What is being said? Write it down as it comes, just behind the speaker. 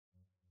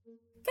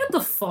Get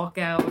the fuck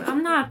out.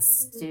 I'm not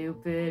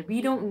stupid.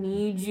 We don't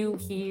need you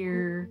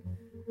here.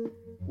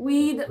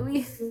 We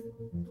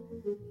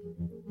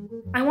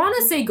I want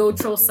to say go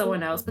troll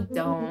someone else, but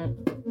don't.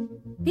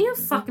 Be a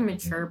fucking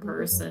mature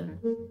person.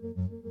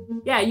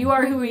 Yeah, you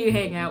are who you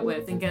hang out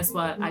with, and guess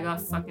what? I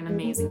got fucking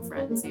amazing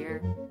friends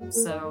here.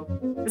 So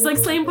it's like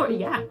slaying party.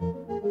 Yeah.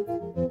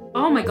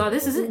 Oh my god,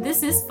 this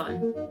is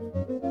fun.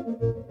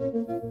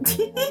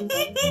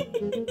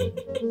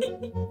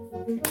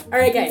 All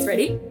right, guys,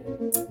 ready?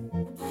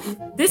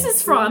 This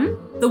is from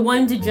The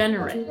One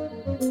Degenerate.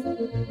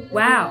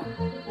 Wow,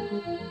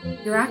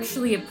 you're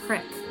actually a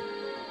prick.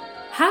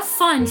 Have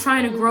fun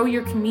trying to grow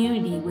your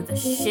community with a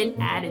shit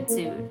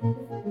attitude.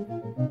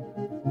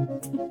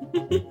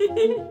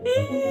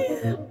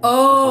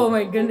 Oh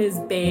my goodness,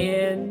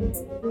 banned.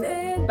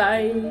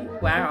 Bye.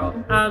 Wow.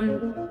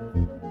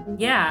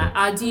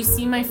 Yeah, do you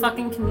see my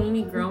fucking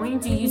community growing?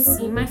 Do you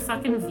see my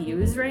fucking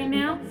views right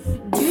now?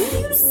 Do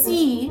you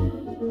see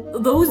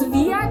those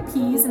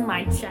VIPs in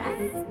my chat?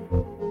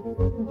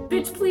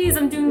 Bitch, please,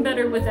 I'm doing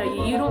better without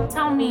you. You don't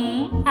tell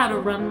me how to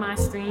run my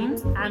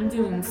streams. I'm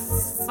doing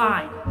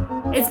fine.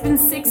 It's been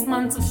 6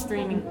 months of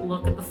streaming.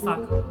 Look at the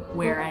fuck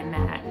where I'm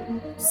at.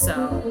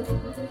 So,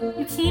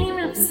 you can't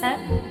even upset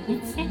me.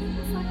 You can't even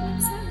fucking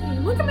upset me.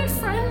 Look at my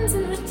friends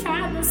in this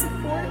chat that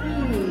support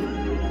me.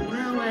 You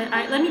know what?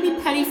 Let me be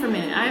petty for a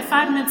minute. I have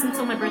 5 minutes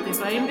until my birthday,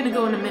 so I am gonna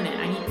go in a minute.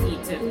 I need pee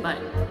too, but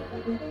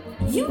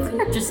you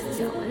are just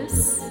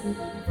jealous.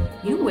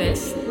 You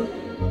wish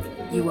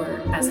you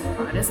were as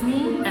hot as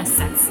me, as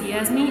sexy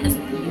as me, as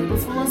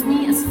beautiful as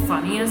me, as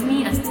funny as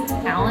me, as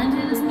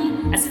talented as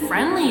me, as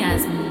friendly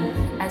as me,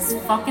 as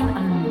fucking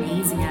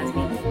amazing as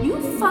me. You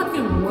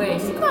fucking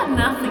wish. You got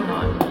nothing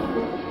on me.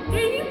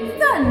 Okay, you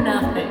got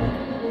nothing.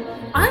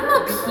 I'm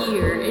up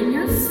here and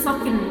you're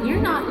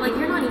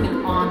not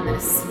even on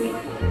this scale.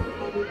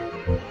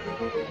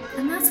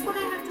 And that's what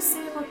I have to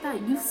say about that.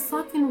 You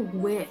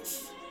fucking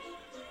wish.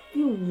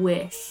 You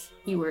wish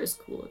you were as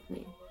cool as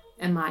me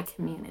and my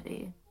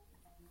community.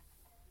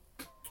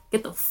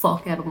 Get the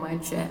fuck out of my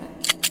chat.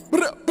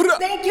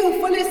 Thank you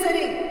for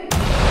listening.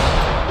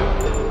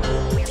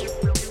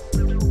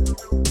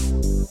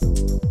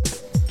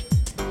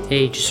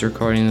 Hey, just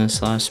recording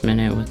this last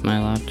minute with my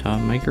laptop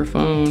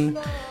microphone.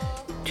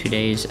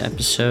 Today's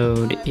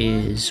episode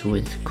is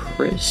with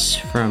Chris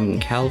from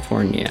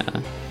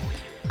California.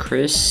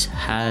 Chris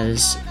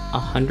has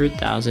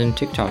 100,000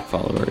 TikTok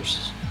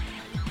followers.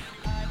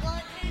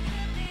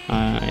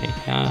 I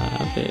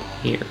have it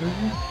here.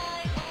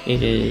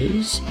 It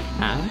is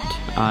at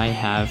I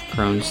have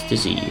Crohn's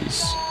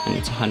disease, and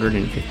it's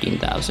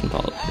 115,000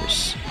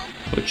 followers,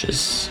 which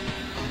is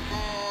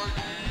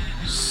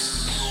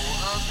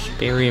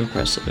very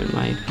impressive in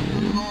my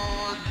opinion.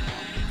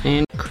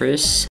 And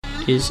Chris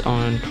is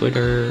on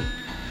Twitter,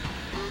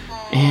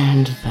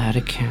 and that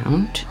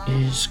account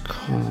is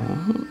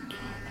called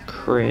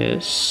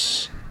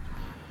Chris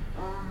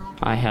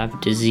I have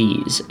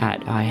disease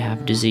at I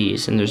have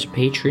disease, and there's a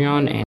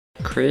Patreon, and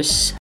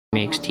Chris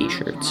makes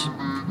t-shirts.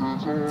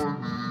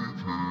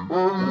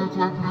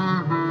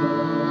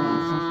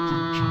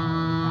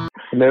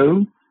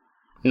 Hello?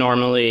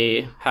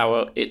 Normally,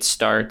 how it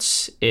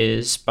starts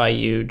is by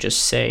you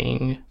just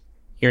saying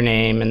your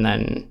name and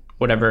then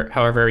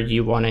however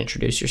you want to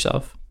introduce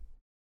yourself.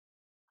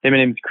 Hey, my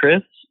name's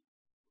Chris.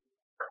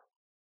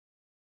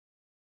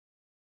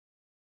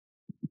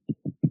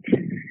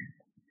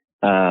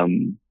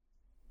 I'm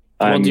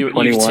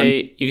 21.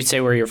 You could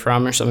say where you're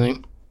from or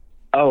something.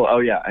 Oh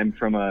yeah, I'm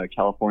from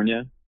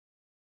California.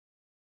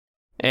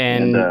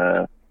 And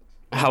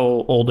how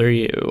old are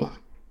you?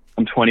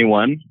 I'm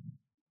 21.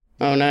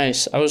 Oh,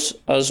 nice. I was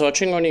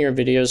watching one of your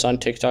videos on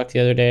TikTok the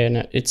other day,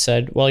 and it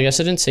said, well, I guess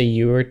it didn't say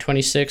you were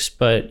 26,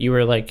 but you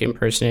were like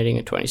impersonating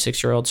a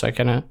 26-year-old. So I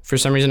kind of, for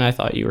some reason, I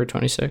thought you were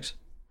 26.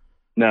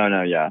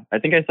 No, yeah. I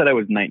think I said I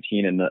was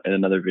 19 in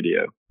another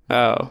video.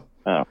 Oh.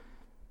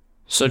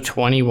 So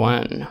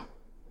 21.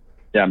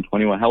 Yeah, I'm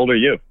 21. How old are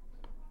you?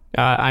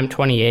 I'm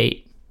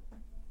 28.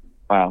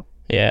 Wow.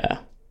 Yeah.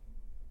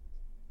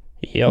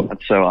 Yep.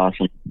 That's so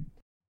awesome.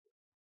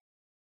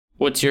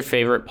 What's your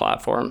favorite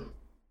platform?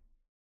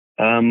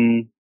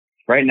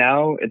 Right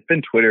now, it's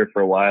been Twitter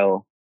for a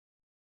while.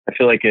 I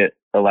feel like it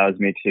allows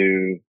me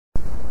to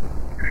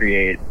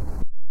create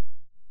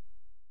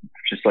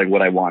just like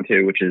what I want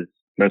to, which is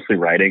mostly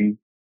writing,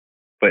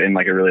 but in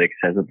like a really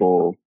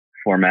accessible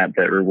format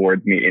that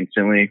rewards me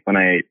instantly when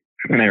I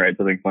write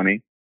something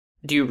funny.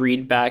 Do you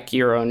read back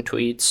your own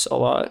tweets a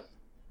lot?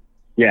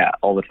 Yeah,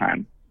 all the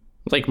time.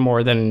 Like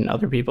more than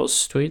other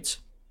people's tweets?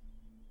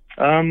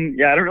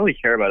 Yeah, I don't really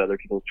care about other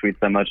people's tweets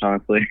that much,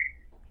 honestly.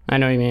 I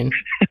know what you mean.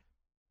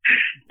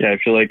 Yeah, I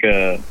feel like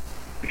I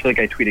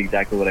tweet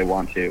exactly what I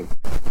want to.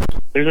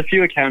 There's a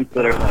few accounts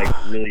that are like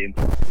really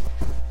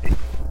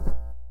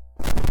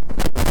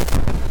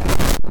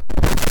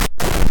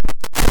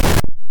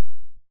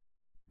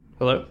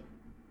Hello?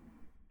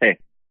 Hey,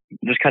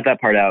 just cut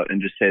that part out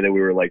and just say that we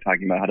were like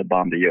talking about how to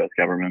bomb the U.S.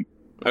 government.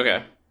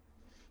 Okay.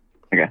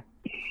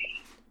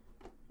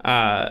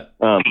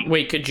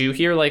 Wait, could you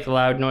hear like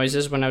loud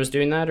noises when I was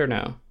doing that or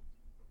no?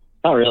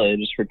 Not really. I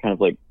just heard kind of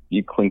like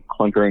you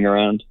clunkering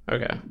around.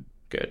 Okay,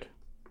 good.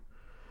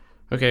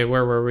 Okay,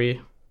 where were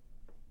we?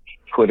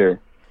 Twitter.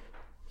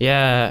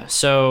 Yeah,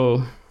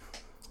 so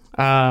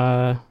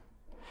well,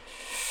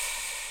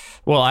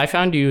 I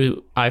found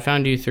you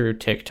through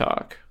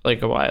TikTok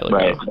like a while ago.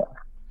 Right.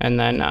 And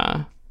then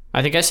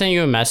I think I sent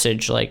you a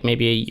message like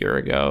maybe a year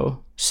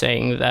ago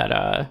saying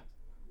that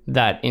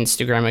that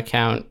Instagram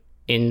account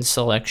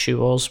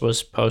Intellectuals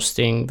was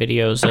posting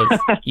videos of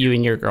you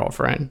and your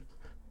girlfriend.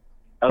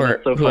 Oh, or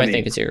that's so who funny. I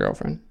think is your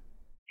girlfriend.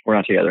 We're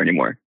not together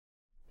anymore.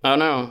 Oh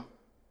no.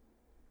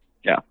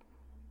 Yeah.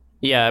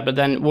 Yeah, but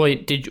then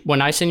wait,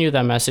 when I sent you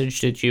that message,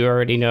 did you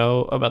already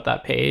know about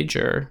that page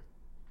or?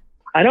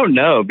 I don't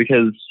know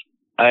because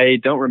I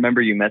don't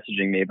remember you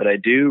messaging me, but I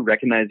do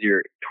recognize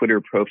your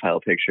Twitter profile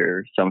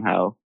picture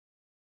somehow.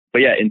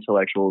 But yeah,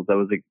 Intellectuals. That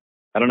was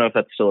I don't know if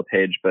that's still a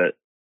page, but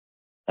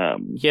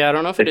yeah, I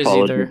don't know if it they is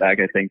followed either. me back.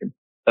 I think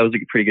that was a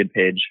pretty good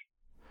page.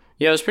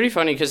 Yeah, it was pretty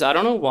funny because I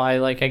don't know why.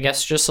 Like, I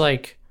guess just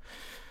like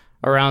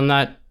around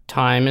that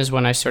time is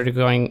when I started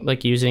going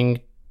like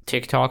using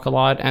TikTok a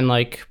lot, and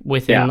like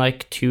within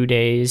like 2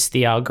 days,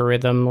 the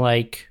algorithm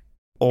like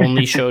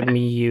only showed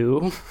me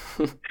you,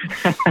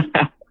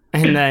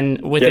 and then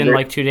within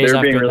like 2 days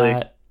after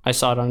that, I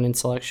saw it on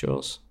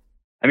Intellectuals.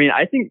 I mean,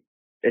 I think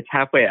it's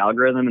halfway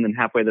algorithm, and then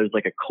halfway there's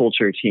like a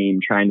culture team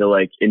trying to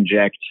like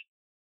inject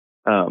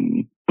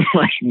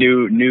like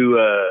new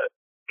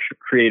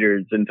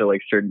creators into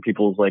like certain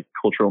people's like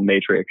cultural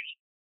matrix,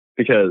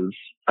 because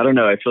I don't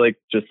know, I feel like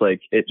just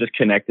like it just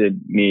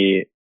connected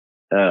me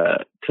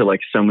to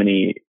like so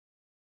many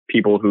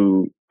people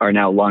who are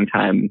now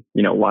longtime,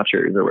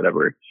 watchers or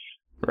whatever.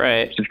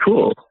 Right. Which is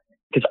cool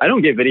because I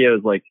don't get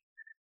videos like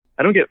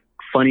I don't get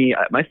funny.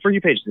 My For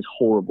You page is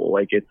horrible.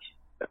 Like it's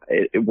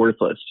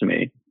worthless to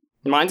me.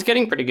 Mine's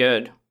getting pretty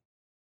good.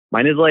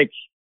 Mine is like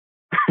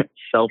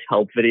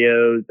self-help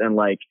videos and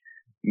like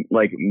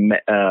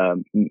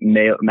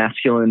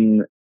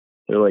masculine,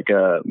 they're like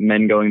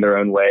men going their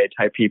own way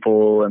type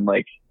people, and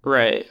like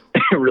right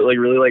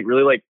really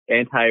like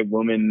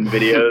anti-woman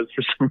videos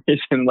for some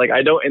reason. Like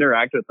I don't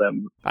interact with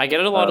them. I get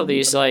a lot of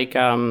these like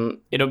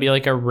it'll be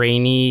like a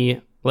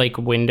rainy like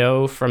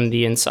window from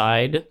the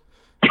inside,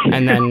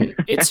 and then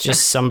it's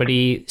just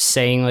somebody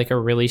saying like a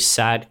really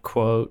sad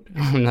quote,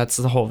 and that's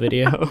the whole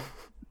video.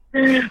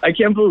 I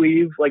can't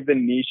believe like the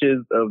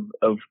niches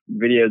of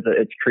videos that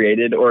it's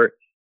created, or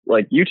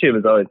like YouTube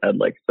has always had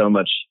like so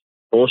much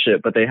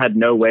bullshit, but they had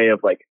no way of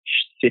like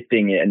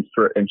sifting it and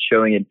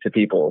showing it to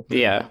people.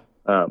 Yeah.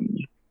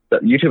 The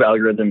YouTube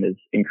algorithm is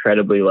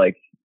incredibly like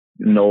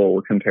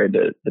null compared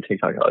to the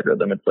TikTok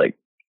algorithm. It's like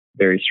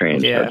very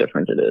strange how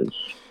different it is.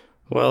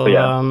 Well,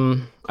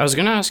 I was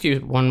gonna ask you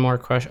one more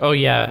question. Oh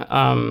yeah.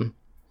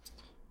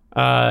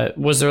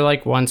 Was there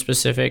like one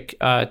specific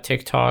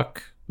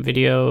TikTok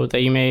video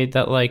that you made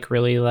that like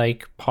really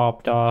like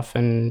popped off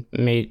and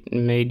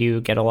made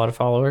you get a lot of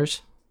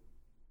followers?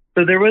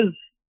 So there was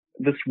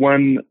this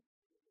one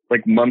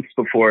like months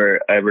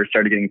before I ever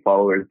started getting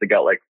followers that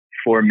got like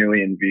 4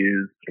 million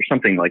views or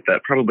something like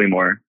that. Probably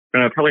more.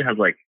 No, it probably has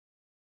like,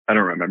 I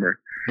don't remember.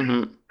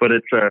 Mm-hmm. But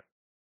it's I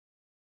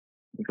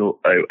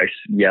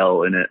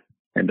yell in it,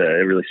 and it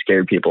really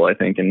scared people, I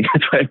think, and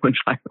that's why it went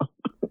viral.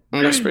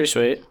 That's pretty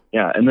sweet.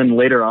 Yeah, and then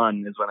later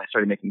on is when I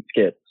started making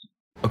skits.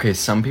 Okay,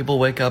 some people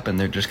wake up and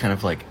they're just kind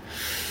of like,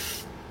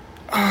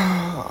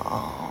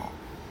 oh.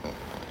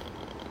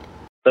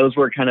 Those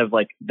were kind of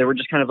like, they were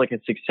just kind of like a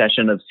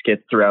succession of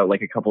skits throughout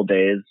like a couple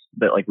days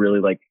that like really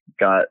like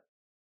got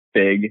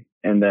big.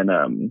 And then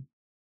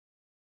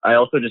I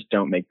also just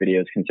don't make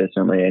videos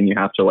consistently, and you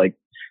have to like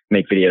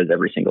make videos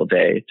every single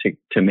day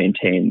to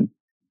maintain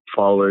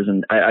followers.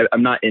 And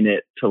I'm not in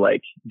it to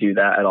like do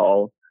that at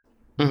all.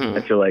 Mm-hmm.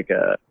 I feel like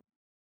that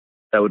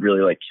would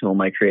really like kill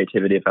my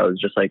creativity if I was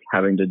just like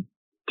having to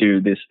do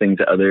these things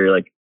that other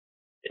like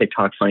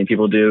TikTok funny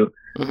people do,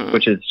 mm-hmm.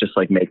 which is just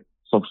like make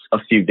a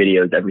few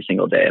videos every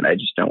single day, and I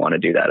just don't want to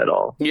do that at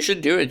all. You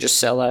should do it. Just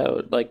sell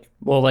out. Like,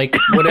 well, like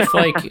what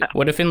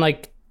if in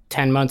like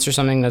 10 months or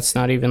something that's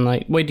not even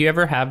like, wait, do you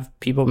ever have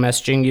people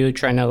messaging you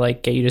trying to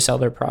like get you to sell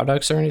their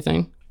products or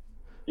anything?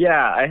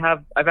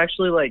 Yeah, I've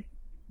actually like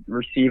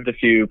received a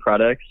few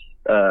products,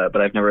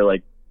 but I've never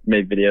like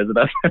made videos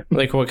about them.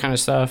 Like what kind of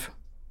stuff?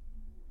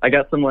 I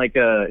got some like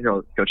here,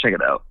 I'll go check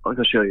it out. I'll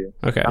go show you.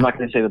 Okay. I'm not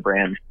going to say the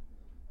brand,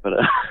 but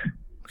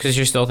because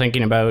you're still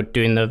thinking about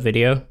doing the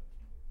video.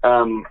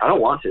 I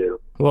don't want to.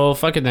 Well,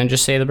 fuck it then.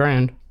 Just say the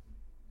brand.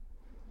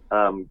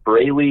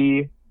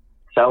 Braley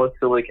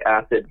salicylic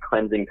acid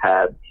cleansing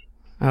pads.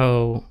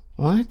 Oh,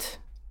 what?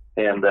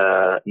 And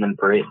then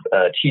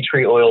tea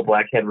tree oil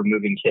blackhead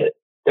removing kit.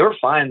 They were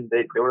fine.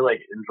 They were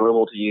like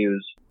enjoyable to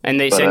use. And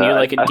they sent you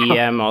like a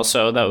DM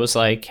also that was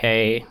like,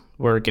 hey,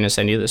 we're gonna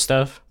send you this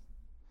stuff.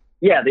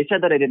 Yeah, they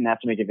said that I didn't have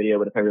to make a video,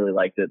 but if I really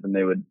liked it, then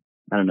they would.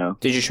 I don't know.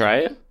 Did you try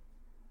it?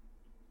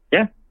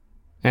 Yeah.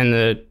 And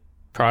the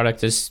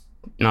product is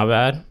not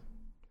bad?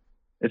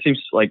 It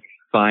seems like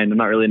fine. I'm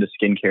not really into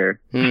skincare.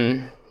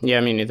 Yeah,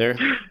 me neither.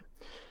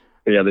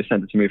 But yeah, they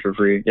sent it to me for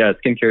free. Yeah,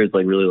 skincare is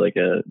like really like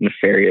a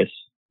nefarious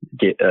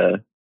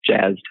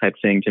jazz type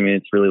thing to me.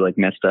 It's really like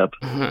messed up.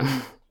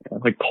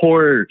 Like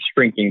pore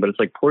shrinking, but it's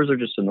like pores are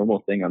just a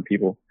normal thing on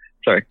people.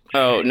 Sorry.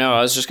 Oh, no,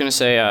 I was just going to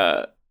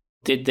say,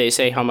 did they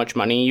say how much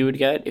money you would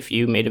get if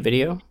you made a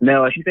video?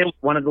 No, I think they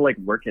wanted to like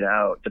work it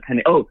out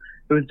depending. Oh,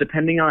 it was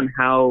depending on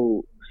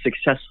how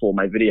successful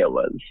my video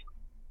was.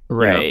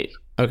 Right.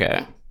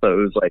 Okay. So it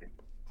was like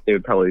they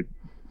would probably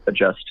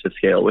adjust to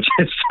scale, which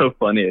is so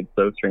funny. It's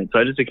so strange. So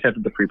I just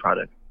accepted the free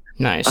product.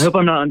 Nice. I hope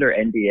I'm not under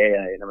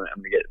NDA. I'm going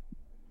to get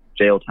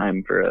jail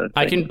time for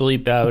I can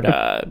bleep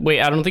out. Wait,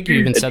 I don't think you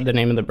even said the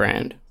name of the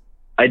brand.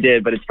 I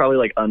did, but it's probably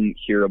like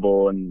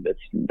unhearable, and it's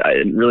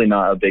really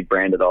not a big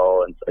brand at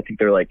all. And I think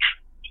they're like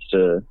just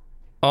a.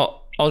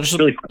 I'll just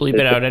really bleep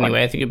it out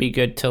anyway. I think it'd be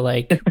good to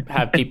like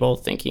have people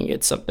thinking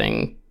it's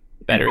something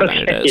better than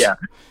it is.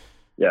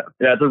 Yeah.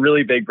 It's a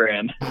really big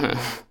brand.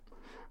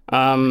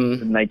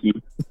 Nike.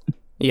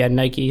 Yeah,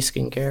 Nike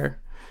skincare.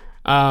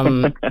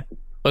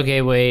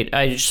 Okay, wait.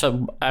 I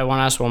want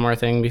to ask one more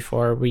thing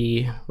before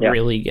we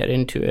really get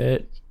into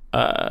it.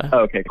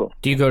 Okay, cool.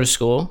 Do you go to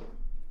school?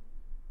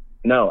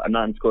 No, I'm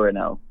not in school right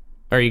now.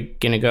 Are you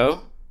gonna go?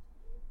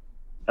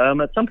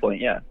 At some point,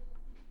 yeah.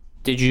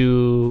 Did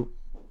you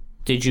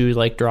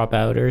like drop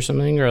out or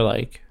something, or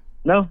like?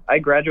 No, I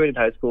graduated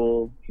high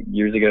school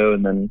years ago,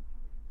 and then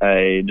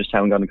I just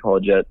haven't gone to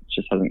college yet. It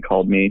just hasn't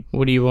called me.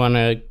 What do you want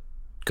to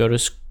go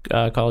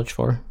to college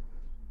for?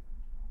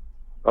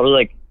 Probably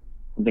like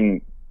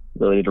something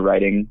related to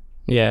writing.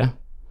 Yeah.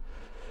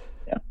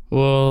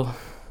 Well,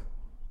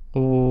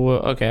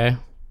 okay.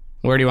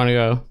 Where do you want to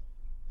go?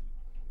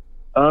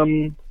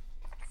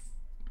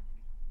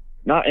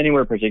 Not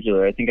anywhere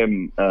particular. I think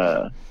I'm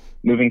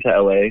moving to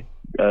LA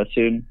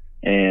soon.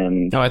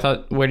 And I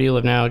thought, where do you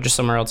live now? Just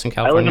somewhere else in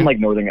California? I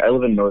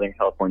live in Northern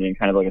California, in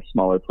kind of like a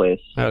smaller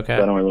place. Okay.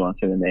 So I don't really want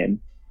to say the name.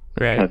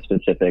 Right. Kind of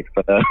specific,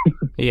 but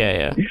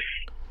yeah.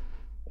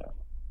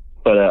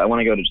 But I want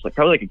to go to just like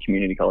probably like a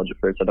community college at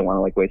first. I don't want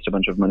to like waste a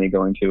bunch of money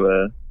going to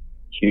a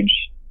huge.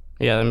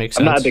 Yeah, that makes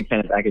sense. I'm not a big fan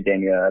of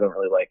academia. I don't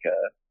really like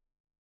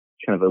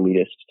kind of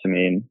elitist to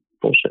me and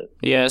bullshit.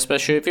 Yeah,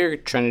 especially if you're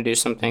trying to do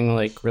something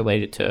like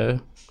related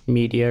to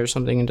media or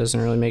something, it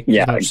doesn't really make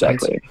much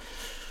exactly. sense.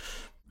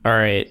 All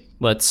right,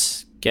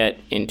 let's get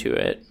into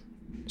it.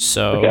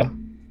 So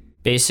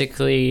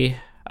basically,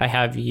 I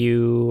have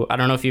you, I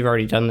don't know if you've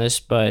already done this,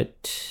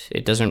 but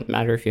it doesn't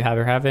matter if you have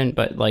or haven't,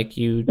 but like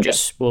you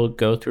just will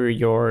go through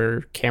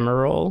your camera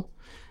roll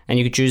and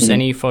you can choose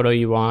any photo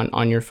you want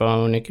on your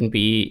phone. It can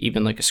be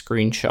even like a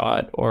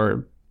screenshot,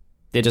 or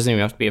it doesn't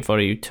even have to be a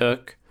photo you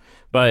took,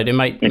 but it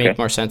might make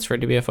more sense for it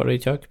to be a photo you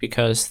took,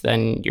 because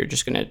then you're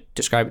just going to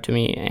describe it to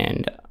me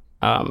and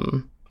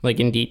like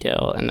in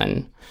detail, and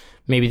then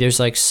maybe there's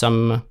like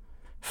some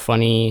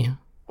funny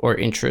or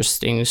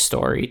interesting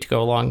story to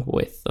go along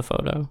with the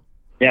photo.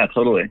 Yeah,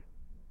 totally.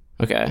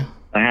 Okay.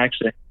 I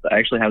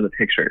actually have the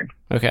picture.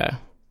 Okay.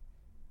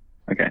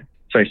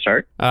 So I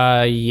start?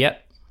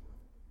 Yep.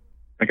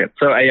 Okay.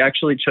 So I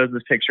actually chose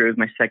this picture as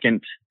my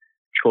second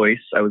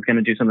choice. I was going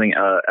to do something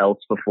else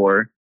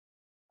before.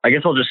 I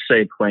guess I'll just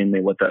say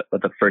plainly what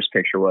the first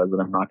picture was that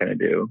I'm not going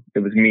to do. It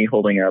was me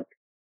holding up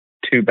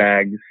 2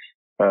 bags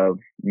of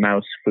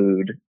mouse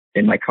food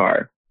in my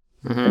car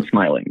and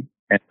smiling.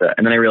 And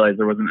then I realized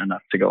there wasn't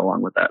enough to go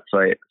along with that. So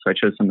I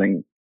chose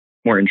something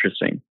more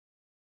interesting.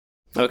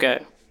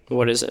 Okay.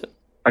 What is it?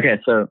 Okay.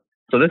 So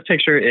this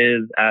picture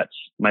is at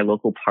my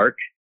local park.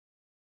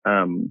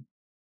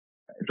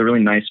 It's a really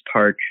nice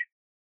park.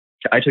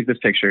 I took this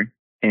picture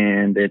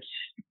and it's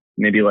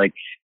maybe like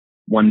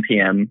 1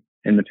 p.m.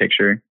 in the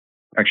picture.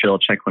 Actually, I'll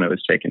check when it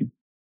was taken.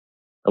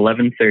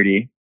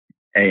 11:30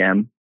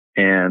 a.m.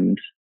 And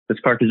this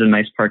park is a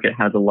nice park. It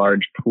has a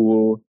large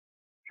pool,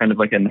 kind of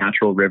like a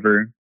natural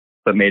river,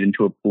 but made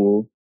into a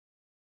pool.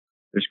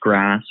 There's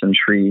grass and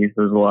trees.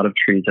 There's a lot of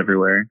trees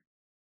everywhere.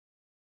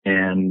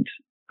 And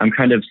I'm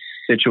kind of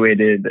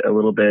situated a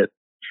little bit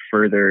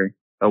further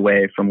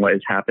away from what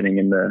is happening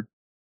in the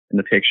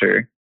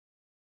picture.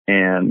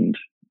 And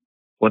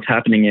what's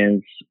happening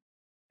is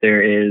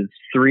there is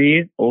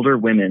 3 older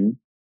women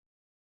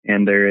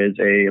and there is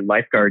a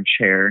lifeguard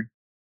chair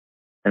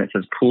and it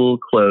says pool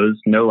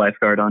closed, no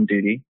lifeguard on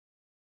duty.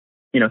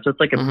 So it's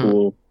like a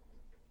pool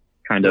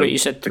kind of. Wait, you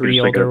said 3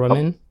 older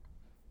women?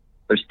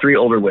 There's 3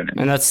 older women.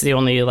 And that's the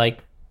only like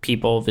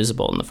people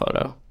visible in the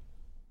photo.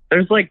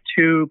 There's like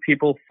 2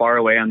 people far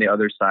away on the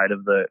other side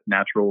of the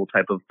natural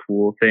type of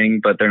pool thing,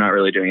 but they're not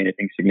really doing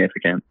anything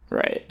significant.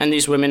 Right. And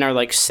these women are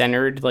like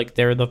centered, like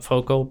they're the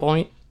focal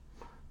point?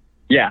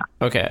 Yeah.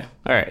 Okay.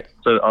 All right.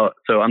 So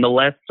on the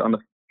left, on the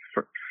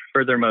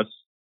furthermost,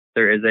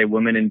 there is a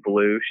woman in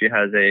blue. She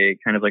has a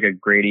kind of like a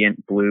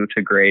gradient blue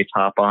to gray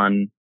top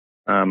on.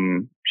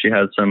 She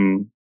has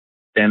some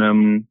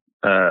denim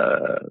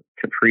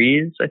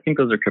capris. I think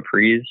those are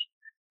capris.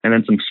 And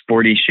then some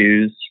sporty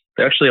shoes.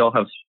 They actually all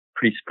have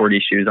pretty sporty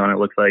shoes on, it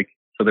looks like.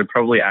 So they're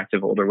probably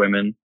active older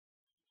women.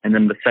 And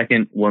then the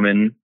second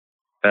woman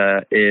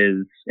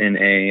is in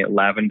a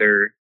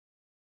lavender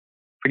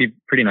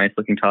pretty nice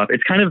looking top.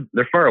 It's kind of,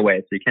 they're far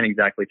away, so you can't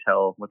exactly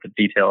tell what the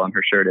detail on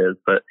her shirt is.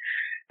 But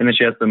and then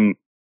she has some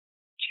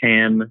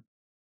tan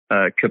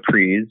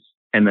capris,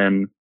 and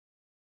then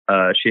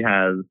she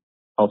has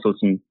also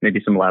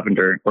maybe some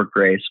lavender or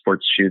gray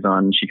sports shoes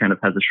on. She kind of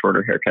has a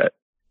shorter haircut.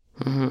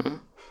 Mm-hmm.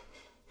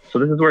 So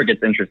this is where it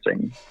gets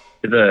interesting.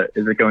 Is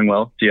it going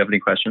well? Do you have any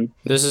questions?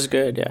 This is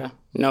good. Yeah.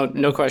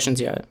 No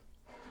questions yet.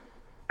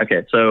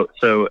 Okay. So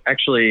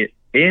actually,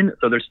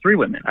 so there's 3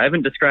 women. I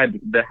haven't described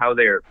how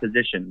they're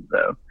positioned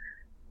though.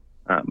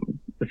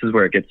 This is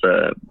where it gets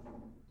a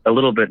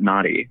little bit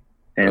naughty.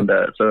 And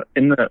so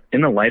in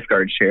the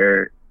lifeguard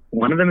chair,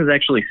 one of them is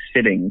actually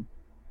sitting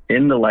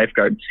in the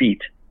lifeguard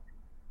seat.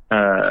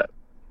 But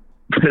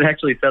it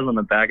actually says on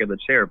the back of the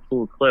chair,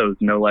 "Pool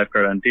closed, no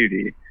lifeguard on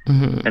duty."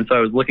 Mm-hmm. And so I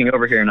was looking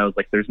over here and I was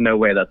like, there's no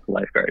way that's the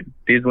lifeguard.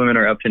 These women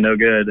are up to no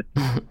good.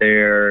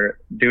 They're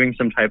doing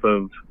some type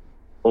of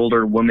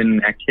older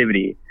woman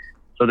activity.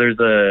 So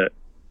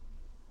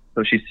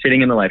so she's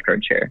sitting in the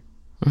lifeguard chair.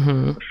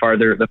 Mm-hmm.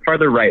 The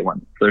farther right one.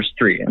 So there's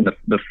 3. And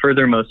the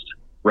furthermost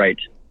right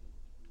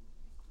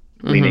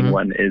leaning Mm-hmm.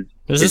 one is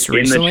this in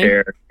recently? the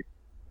chair.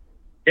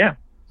 Yeah.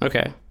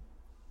 Okay.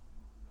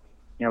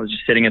 I was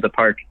just sitting at the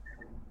park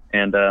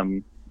and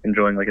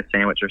enjoying like a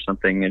sandwich or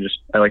something, and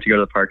I like to go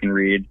to the park and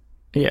read.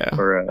 Yeah.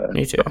 Or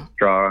me too.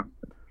 Draw.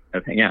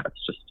 Everything. Yeah,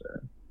 it's just.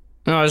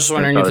 No, I was just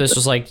wondering if this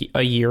was like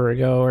a year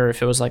ago or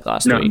if it was like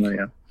last week. No,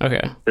 yeah.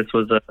 Okay. This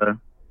was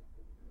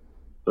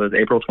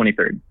April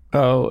 23rd.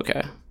 Oh,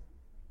 okay.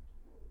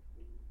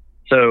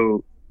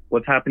 So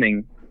what's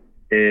happening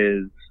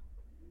is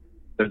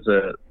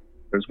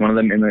there's one of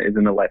them is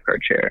in the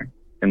lifeguard chair,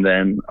 and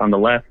then on the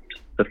left,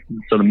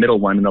 the middle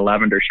one in the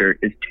lavender shirt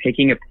is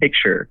taking a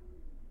picture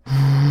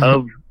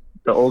of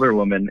the older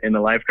woman in the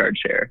lifeguard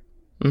chair.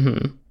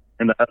 Mm-hmm.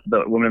 And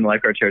the woman in the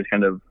lifeguard chair is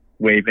kind of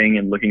waving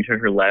and looking to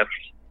her left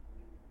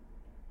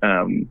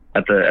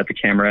at the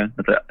camera,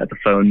 at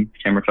the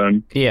camera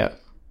phone. Yeah.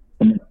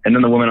 And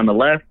then the woman on the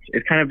left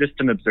is kind of just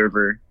an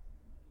observer.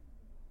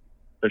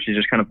 So she's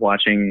just kind of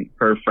watching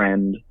her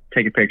friend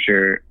take a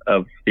picture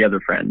of the other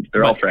friend.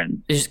 They're all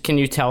friends. Can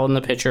you tell in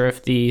the picture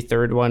if the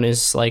third one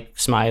is like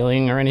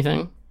smiling or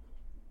anything?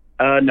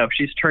 No,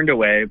 she's turned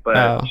away,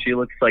 but she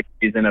looks like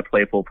she's in a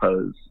playful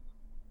pose.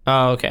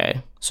 Oh,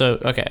 okay. So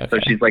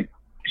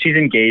she's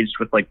engaged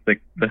with like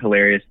the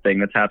hilarious thing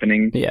that's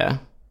happening. Yeah.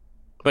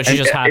 But she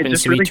just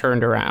happens to be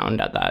turned around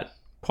at that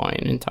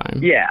point in time.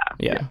 Yeah.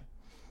 Yeah.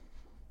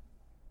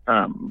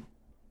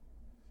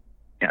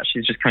 Yeah,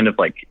 she's just kind of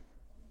like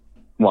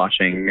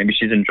watching. Maybe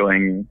she's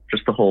enjoying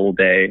just the whole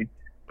day.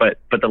 But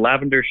the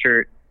lavender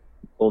shirt,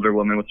 older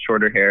woman with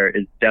shorter hair,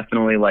 is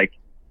definitely like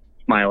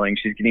smiling.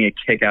 She's getting a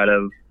kick out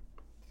of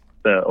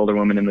the older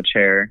woman in the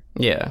chair.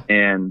 Yeah.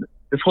 And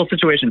this whole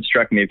situation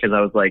struck me because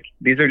I was like,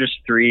 these are just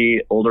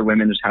 3 older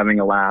women just having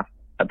a laugh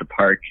at the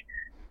park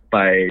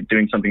by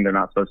doing something they're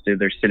not supposed to.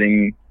 They're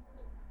sitting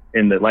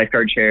in the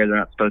lifeguard chair. They're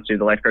not supposed to.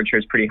 The lifeguard chair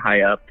is pretty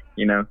high up,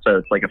 so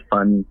it's like a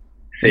fun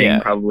thing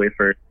probably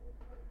for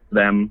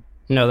them.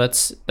 No,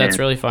 that's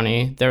really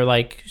funny. They're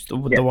like,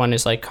 the one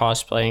is like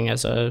cosplaying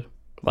as a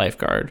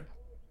lifeguard.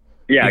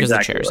 Yeah, because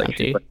exactly. The chair's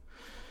empty.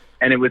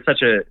 And it was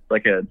such a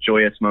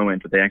joyous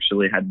moment that they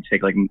actually had to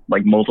take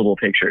like multiple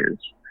pictures.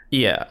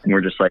 Yeah. And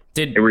we're just like,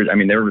 they were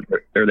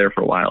there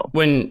for a while.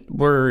 When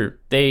were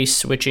they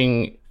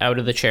switching out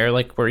of the chair?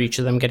 Like, were each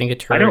of them getting a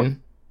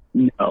turn?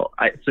 No,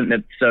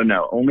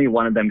 no, only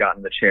one of them got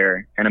in the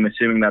chair, and I'm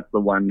assuming that's the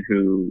one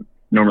who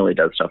normally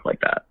does stuff like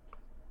that.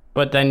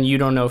 But then you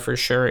don't know for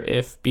sure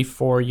if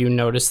before you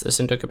noticed this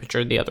and took a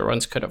picture, the other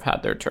ones could have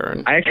had their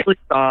turn. I actually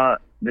saw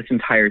this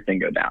entire thing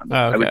go down.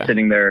 Oh, okay. I was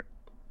sitting there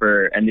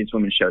and these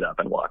women showed up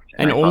and walked.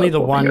 And only the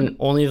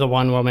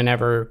one woman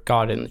ever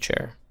got in the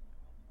chair.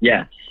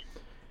 Yes.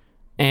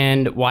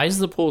 And why is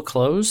the pool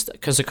closed?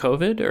 Because of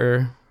COVID,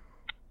 or?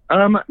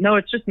 No,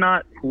 it's just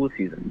not pool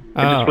season.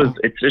 I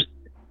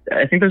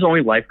think there's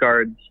only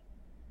lifeguards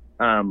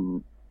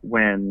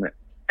when.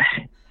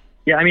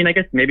 Yeah, I mean, I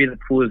guess maybe the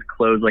pool is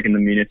closed like in the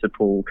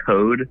municipal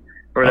code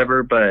or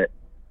whatever, but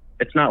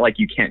it's not like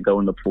you can't go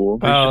in the pool.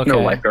 There's just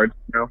no lifeguards,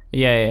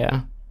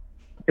 Yeah.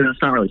 Because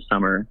it's not really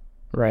summer.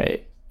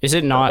 Right. Is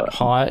it not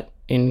hot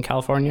in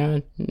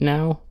California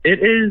now?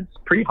 It is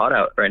pretty hot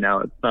out right now.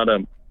 It's not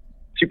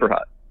super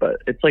hot,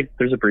 but it's like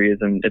there's a breeze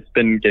and it's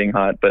been getting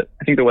hot, but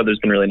I think the weather's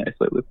been really nice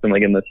lately. It's been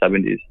like in the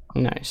 70s.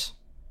 Nice.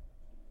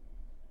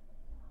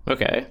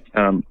 Okay.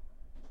 And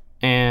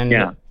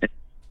yeah.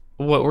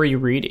 What were you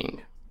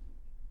reading?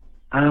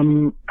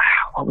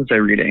 What was I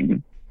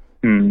reading?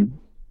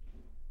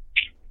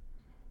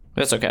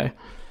 That's okay.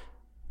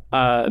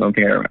 I don't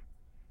think I remember.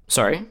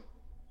 Sorry?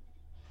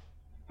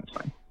 That's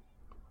fine.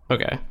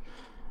 Okay.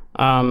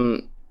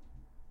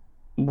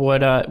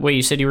 Wait,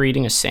 you said you were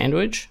eating a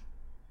sandwich?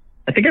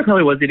 I think I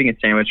probably was eating a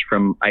sandwich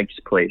from Ike's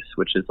Place,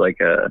 which is like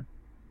a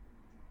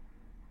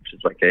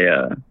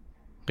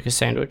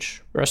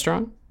sandwich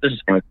restaurant? This is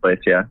a sandwich place,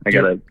 yeah. Do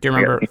you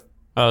remember?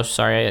 Oh,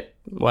 sorry.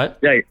 What?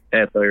 Yeah,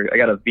 so I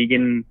got a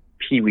vegan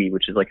peewee,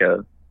 which is like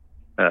a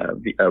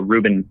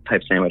Reuben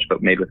type sandwich,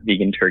 but made with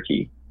vegan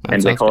turkey. That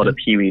and they sounds call it a good.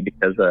 Pee Wee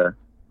because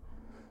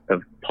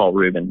of Paul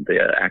Rubin, the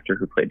actor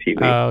who played Pee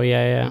Wee. Oh,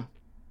 yeah.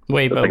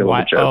 Wait, It's but like a little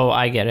why? joke. Oh,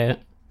 I get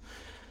it.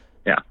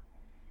 Yeah.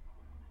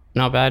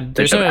 Not bad.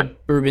 There's a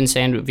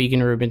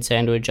vegan Reuben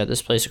sandwich at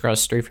this place across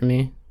the street from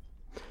me.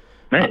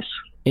 Nice.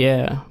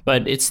 Yeah,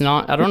 but it's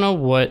not. I don't know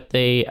what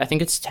they. I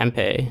think it's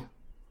tempeh.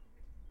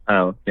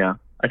 Oh, yeah.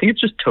 I think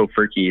it's just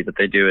tofurkey that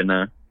they do in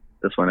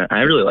this one. I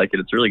really like it.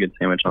 It's a really good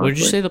sandwich, honestly. What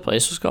did you say the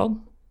place was called?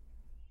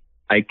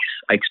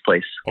 Ike's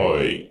Place.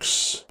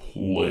 Ike's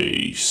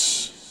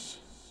Place.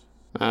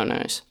 Oh,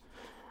 nice.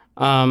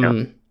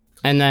 And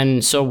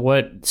then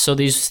so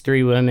these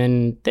three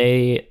women,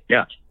 they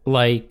Yeah.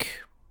 like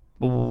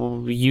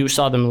you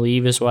saw them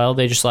leave as well.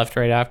 They just left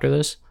right after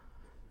this.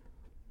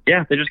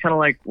 Yeah, they just kind of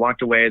like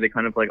walked away. They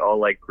kind of like all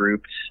like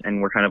grouped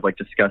and were kind of like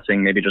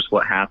discussing maybe just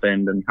what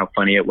happened and how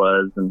funny it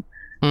was, and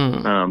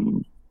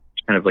kind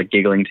of like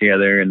giggling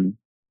together, and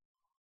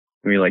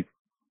maybe like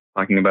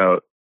talking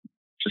about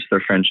just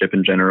their friendship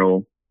in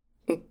general.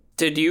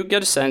 Did you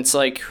get a sense,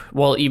 like,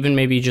 well, even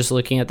maybe just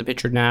looking at the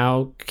picture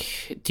now,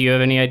 do you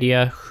have any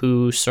idea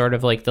who sort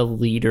of like the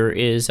leader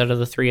is out of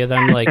the three of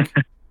them? Like,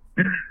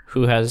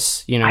 who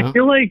has, you know? I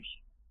feel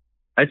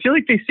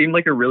like they seemed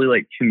like a really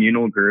like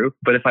communal group,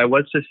 but if I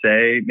was to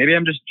say, maybe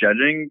I'm just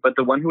judging, but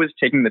the one who was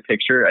taking the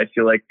picture, I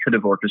feel like could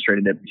have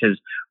orchestrated it,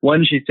 because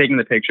one, she's taking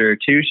the picture.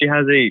 Two, she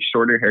has a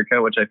shorter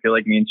haircut, which I feel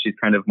like means she's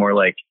kind of more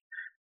like,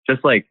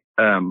 just like,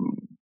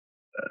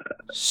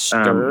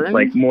 Stern?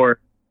 like more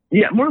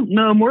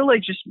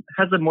like just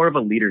has a more of a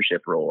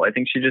leadership role. I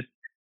think she just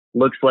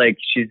looks like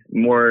she's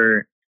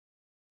more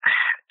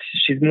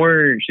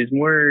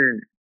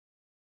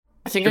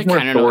I think I more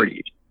kind of know.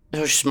 authority.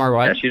 Oh, she's smart.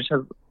 What? Yeah, she just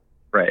has,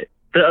 right.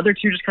 The other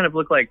two just kind of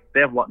look like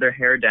they have their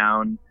hair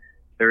down.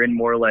 They're in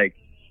more like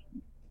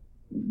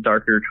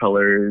darker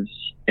colors,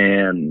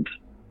 and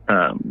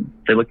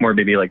they look more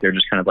maybe like they're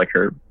just kind of like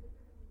her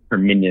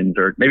minions,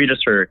 or maybe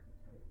just her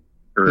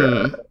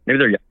maybe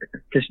they're younger.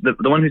 Because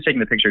the one who's taking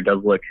the picture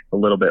does look a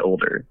little bit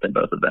older than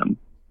both of them.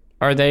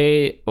 Are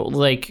they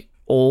like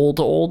old?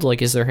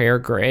 Like, is their hair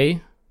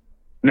gray?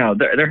 No,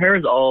 their hair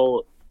is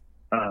all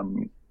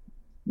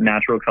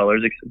natural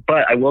colors,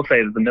 but I will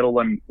say that the middle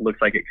one looks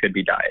like it could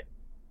be dyed.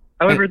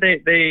 However,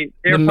 the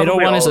middle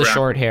one is the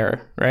short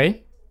hair,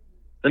 right?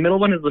 The middle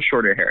one is the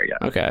shorter hair, yeah.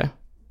 Okay.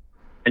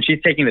 And she's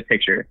taking the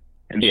picture,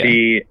 and Yeah.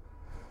 she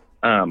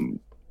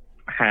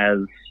has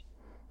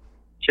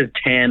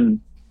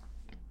tan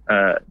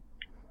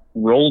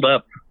rolled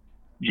up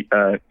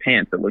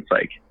pants. It looks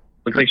like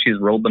she's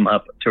rolled them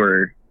up to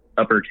her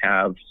upper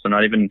calves, so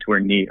not even to her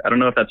knee. I don't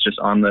know if that's just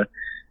on the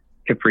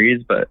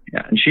capris, but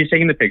yeah. And she's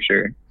taking the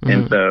picture,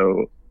 and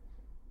so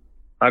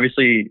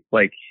obviously,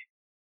 like,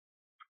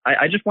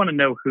 I just want to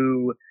know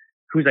whose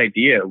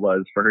idea it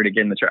was for her to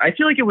get in the chair. I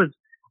feel like it was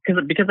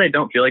because I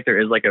don't feel like there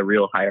is like a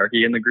real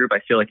hierarchy in the group.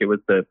 I feel like it was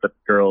the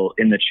girl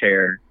in the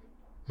chair,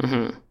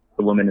 the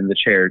woman in the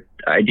chair.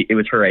 It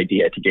was her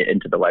idea to get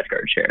into the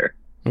lifeguard chair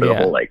for the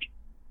whole like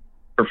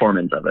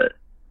performance of it.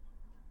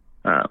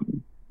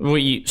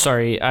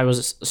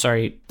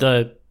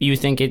 You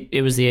think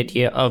it was the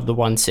idea of the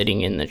one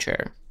sitting in the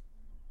chair?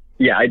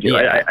 Yeah, I do.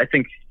 Yeah. I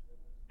think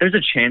there's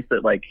a chance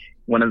that like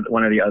one of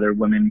the other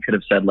women could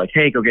have said like,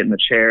 "Hey, go get in the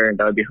chair."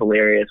 That would be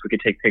hilarious. We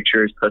could take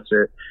pictures, post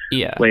it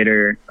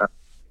later.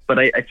 But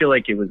I feel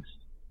like it was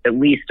at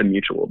least a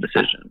mutual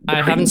decision.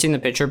 I haven't seen the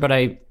picture, but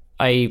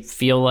I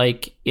feel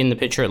like in the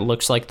picture it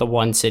looks like the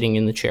one sitting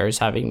in the chair is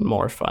having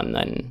more fun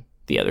than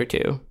the other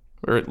two,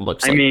 or it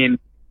looks. I mean,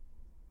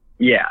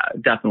 yeah,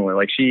 definitely.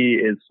 Like, she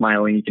is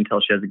smiling. You can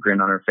tell she has a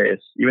grin on her face,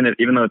 even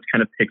though it's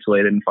kind of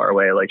pixelated and far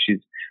away. Like,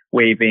 she's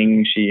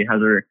waving. She has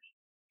her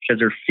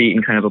feet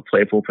in kind of a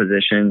playful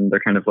position.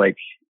 They're kind of like,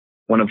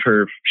 one of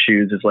her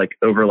shoes is like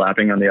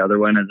overlapping on the other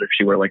one as if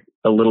she were like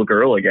a little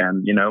girl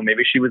again. You know,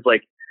 maybe she was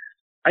like.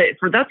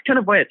 That's kind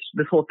of why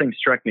this whole thing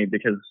struck me,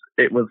 because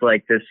it was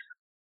like this,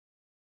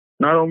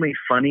 not only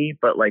funny,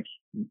 but like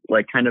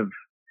kind of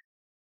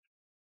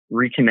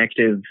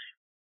reconnective,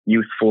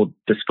 youthful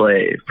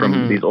display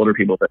from these older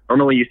people. That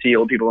normally you see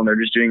old people and they're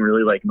just doing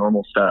really like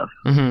normal stuff.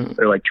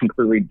 They're like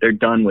they're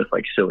done with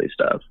like silly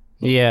stuff.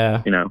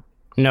 Yeah. You know?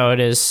 No, it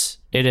is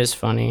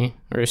funny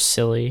or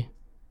silly.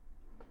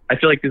 I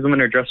feel like these women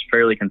are dressed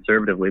fairly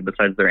conservatively,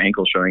 besides their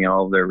ankles showing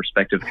all of their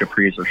respective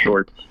capris or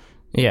shorts.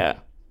 Yeah.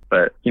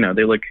 But, you know,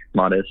 they look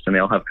modest, and they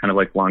all have kind of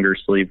like longer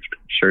sleeved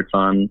shirts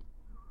on.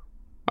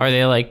 Are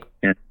they like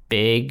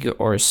big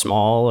or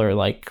small, or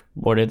like,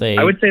 what are they?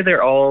 I would say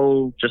they're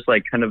all just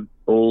like kind of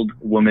old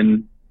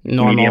woman,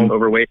 normal, medium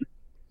overweight.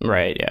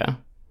 Right, yeah.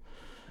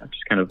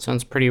 Just kind of.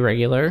 Sounds pretty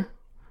regular.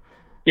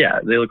 Yeah,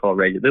 they look all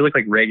regular. They look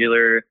like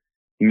regular,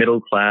 middle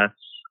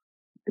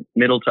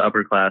to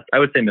upper class. I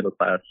would say middle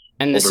class.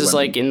 And this is women.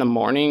 like in the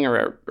morning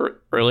or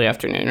early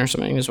afternoon or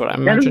something is what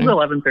I'm imagining. Yeah,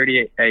 this is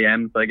 11:30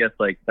 a.m. So I guess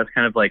like that's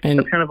kind of like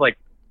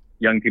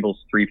young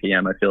people's 3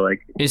 p.m. I feel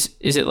like. Is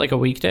it like a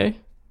weekday?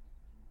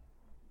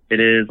 It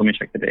is. Let me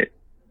check the date.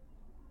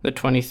 The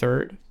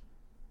 23rd.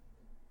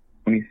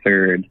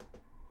 23rd. I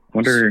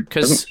wonder. It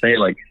doesn't say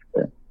like.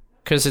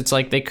 Because it's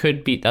like they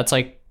could be. That's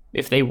like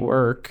if they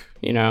work,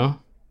 you know,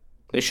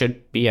 they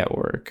should be at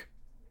work.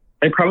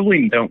 They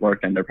probably don't work,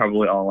 and they're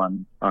probably all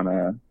on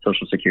a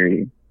Social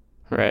Security.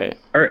 Right.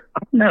 Or I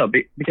don't know,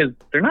 because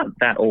they're not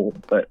that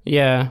old. But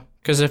yeah,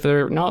 because if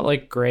they're not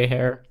like gray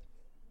hair,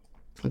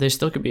 they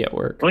still could be at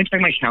work. Let me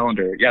check my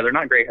calendar. Yeah, they're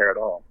not gray hair at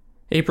all.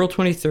 April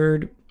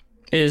 23rd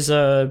is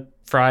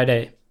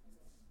Friday.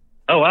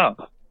 Oh wow.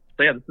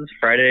 So yeah, this is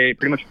Friday,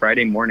 pretty much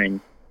Friday morning.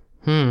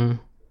 Hmm.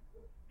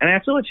 And I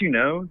have to let you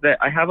know that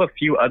I have a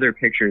few other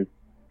pictures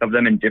of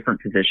them in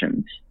different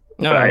positions.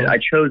 No. But I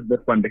chose this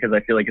one because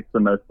I feel like it's the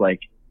most like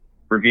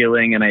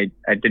revealing, and I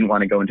didn't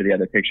want to go into the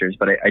other pictures,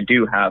 but I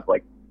do have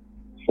like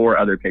 4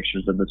 other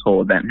pictures of this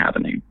whole event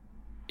happening.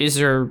 Is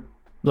there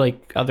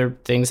like other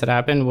things that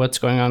happen? What's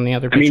going on in the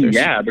other pictures? I mean,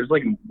 yeah, there's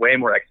like way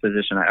more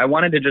exposition. I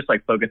wanted to just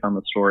like focus on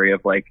the story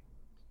of like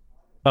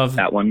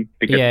that one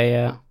because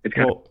yeah. it's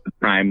kind of the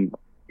prime.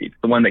 It's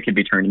the one that could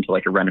be turned into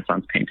like a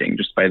Renaissance painting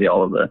just by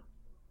all of the.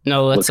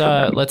 No, let's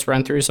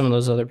run through some of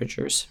those other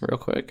pictures real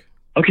quick.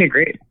 Okay,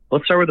 great.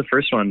 Let's start with the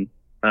first one.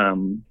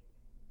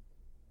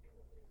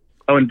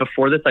 Oh, and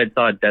before this, I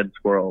saw a dead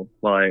squirrel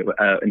while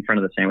in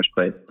front of the sandwich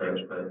place.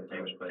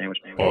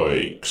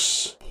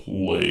 Ike's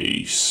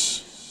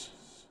Place.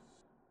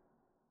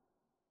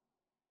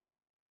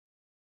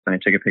 And I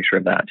took a picture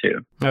of that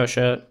too. Oh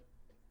shit.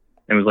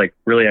 It was like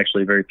really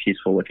actually very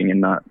peaceful looking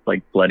and not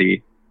like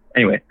bloody.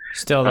 Anyway.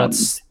 Still,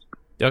 that's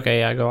okay.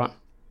 Yeah, go on.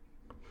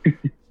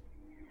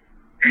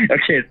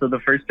 Okay, so the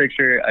first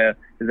picture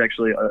is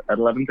actually at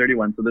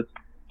 11:31. So this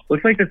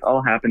looks like this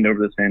all happened over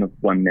the span of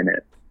 1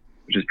 minute,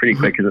 which is pretty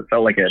quick because it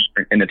felt like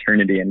an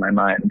eternity in my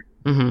mind.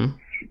 Mm-hmm.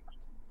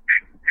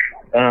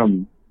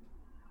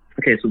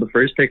 Okay, so the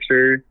first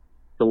picture,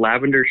 the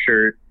lavender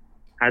shirt,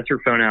 has her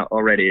phone out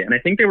already, and I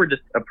think they were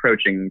just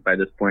approaching by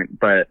this point.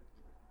 But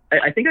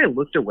I think I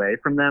looked away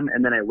from them,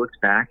 and then I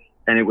looked back,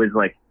 and it was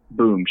like,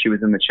 boom, she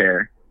was in the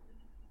chair,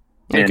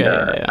 and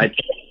Okay, I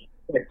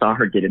saw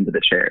her get into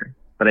the chair,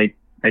 but I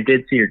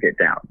did see her get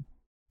down.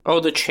 Oh,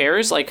 the chair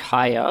is like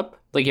high up?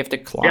 Like you have to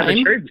climb? Yeah,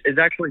 the chair is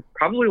actually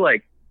probably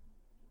like,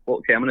 well,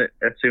 okay, I'm going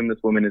to assume this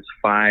woman is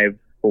 5'6"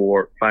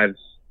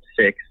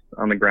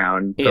 on the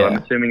ground. So Yeah. I'm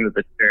assuming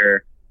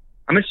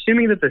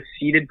that the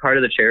seated part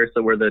of the chair,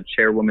 so where the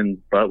chairwoman's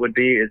butt would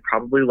be, is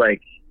probably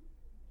like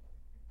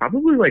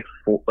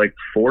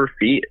 4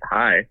 feet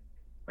high.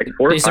 Like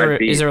 4 or 5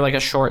 feet. Is there like a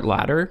short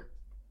ladder?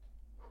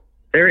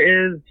 There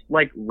is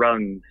like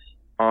rungs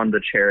on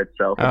the chair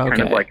itself. It's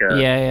kind of like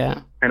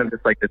kind of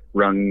just like this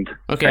runged.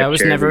 Okay, I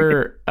was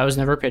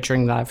never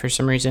picturing that for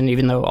some reason,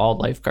 even though all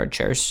lifeguard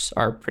chairs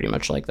are pretty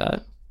much like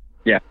that.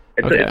 Yeah,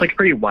 it's like a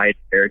pretty wide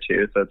chair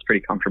too, so it's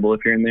pretty comfortable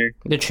if you're in there.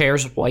 The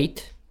chair's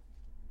white?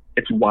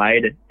 It's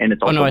wide and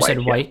it's also white. I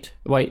said white.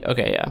 Yeah. White,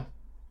 okay, yeah.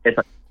 It's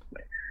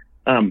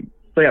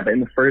so yeah, but in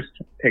the first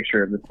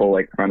picture of this whole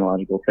like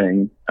chronological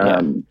thing,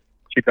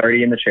 she's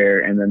already in the chair,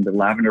 and then the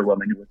lavender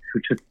woman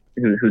who's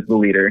the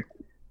leader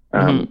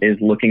is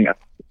looking up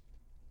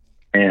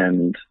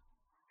and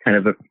kind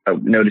of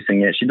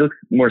noticing it. She looks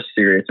more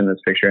serious in this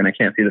picture, and I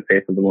can't see the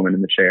face of the woman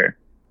in the chair.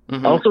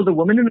 Mm-hmm. Also, the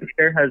woman in the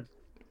chair has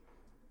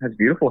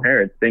beautiful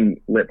hair. It's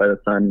being lit by the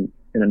sun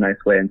in a nice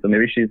way, and so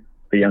maybe she's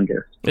the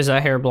youngest. Is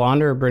that hair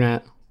blonde or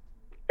brunette?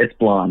 It's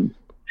blonde.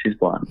 She's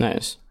blonde.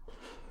 Nice.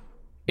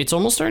 It's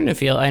almost starting to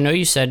feel, I know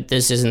you said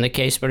this isn't the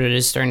case, but it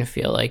is starting to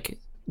feel like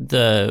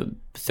the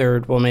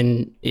third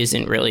woman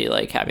isn't really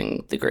like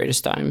having the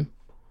greatest time.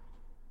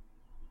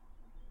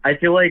 I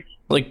feel like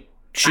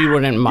she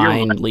wouldn't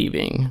mind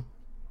leaving.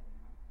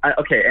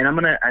 Okay, and I'm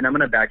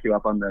gonna back you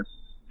up on this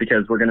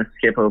because we're gonna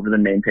skip over the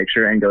main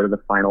picture and go to the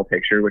final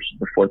picture, which is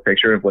the fourth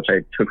picture, of which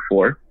I took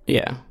 4.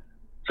 Yeah.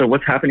 So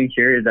what's happening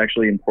here is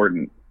actually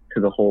important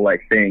to the whole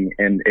like thing,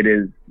 and it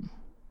is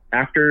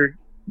after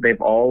they've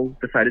all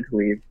decided to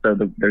leave. So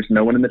there's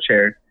no one in the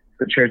chair.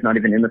 The chair's not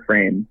even in the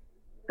frame.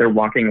 They're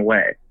walking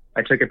away.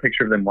 I took a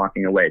picture of them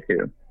walking away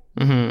too.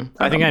 Mm-hmm.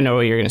 I think I know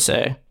what you're gonna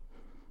say.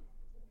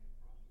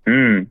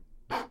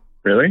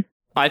 Really?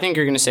 I think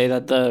you're gonna say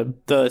that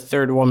the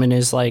third woman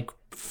is like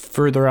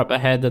further up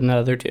ahead than the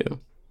other two.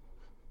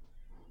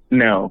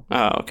 No.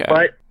 Oh, okay.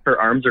 But her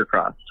arms are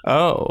crossed.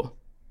 Oh.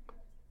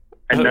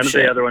 And none of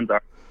the other ones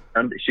are.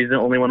 She's the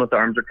only one with the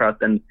arms are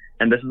crossed, and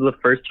this is the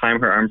first time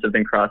her arms have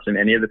been crossed in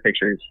any of the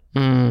pictures.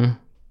 And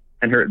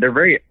they're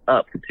very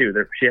up too.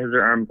 She has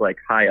her arms like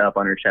high up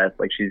on her chest,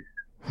 like she's.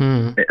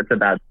 It's a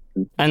bad.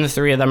 And the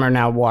 3 of them are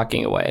now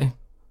walking away.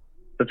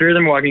 The 3 of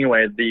them walking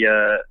away.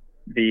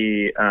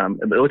 It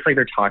looks like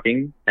they're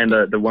talking, and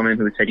the woman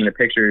who was taking the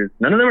pictures,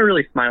 none of them are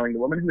really smiling. The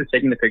woman who was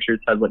taking the pictures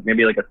has like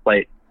maybe like a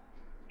slight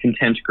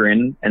content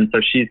grin, and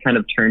so she's kind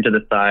of turned to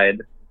the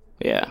side,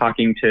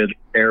 talking to the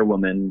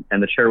chairwoman,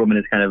 and the chairwoman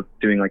is kind of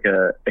doing like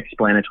a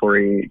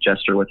explanatory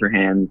gesture with her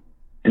hands,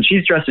 and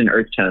she's dressed in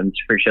earth tones.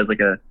 She has like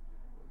a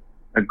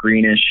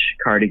greenish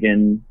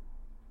cardigan,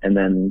 and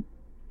then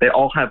they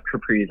all have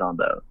capris on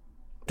though.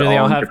 Do they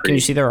all have? Capris. Can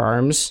you see their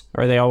arms?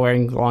 Are they all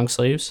wearing long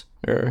sleeves?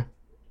 Or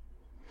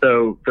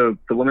so the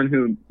woman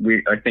who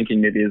we are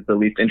thinking maybe is the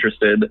least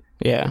interested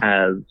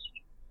has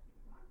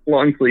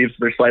long sleeves.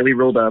 They're slightly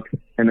rolled up,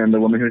 and then the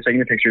woman who's taking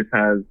the pictures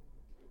has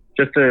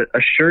just a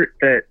shirt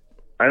that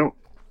I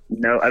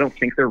don't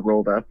think they're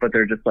rolled up, but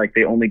they're just like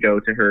they only go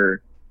to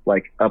her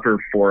like upper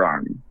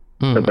forearm.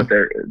 So, but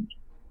they're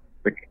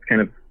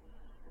kind of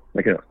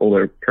like an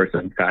older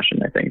person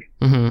fashion, I think.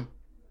 Mm-hmm.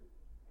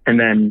 And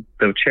then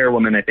the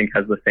chairwoman, I think,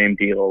 has the same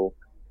deal.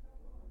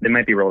 They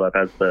might be rolled up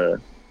as the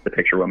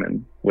picture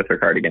woman with her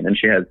cardigan, and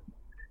she has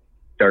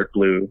dark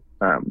blue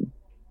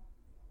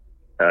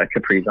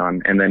capris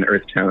on, and then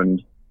earth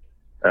toned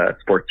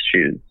sports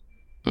shoes.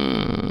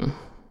 Yeah.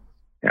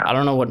 Yeah. I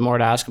don't know what more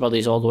to ask about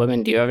these old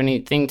women. Do you have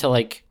anything to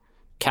like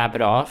cap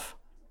it off?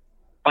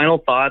 Final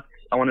thoughts.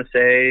 I want to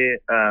say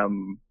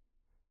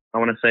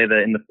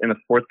that in the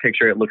fourth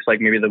picture, it looks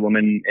like maybe the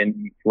woman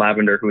in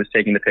lavender who was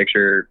taking the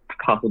picture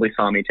possibly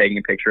saw me taking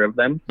a picture of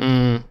them,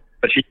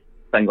 but she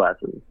had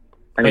sunglasses.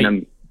 I mean,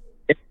 I'm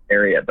in the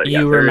area, but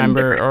you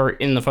remember, or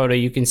in the photo,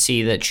 you can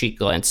see that she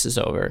glances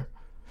over.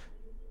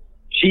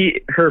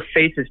 Her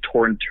face is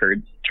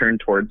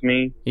turned towards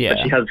me. Yeah.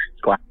 But she has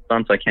glasses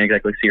on, so I can't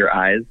exactly see her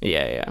eyes.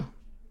 Yeah.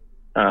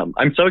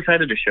 I'm so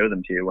excited to show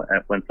them to you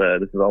once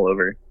this is all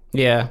over.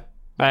 Yeah.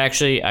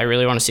 I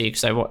really want to see,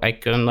 because I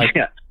can like,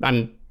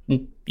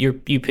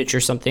 you picture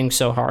something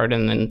so hard,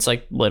 and then it's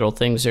like little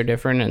things are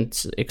different, and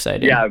it's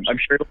exciting. Yeah, I'm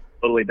sure it'll be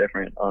totally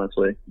different,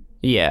 honestly.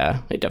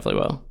 Yeah, it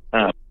definitely will.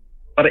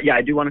 But yeah,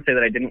 I do want to say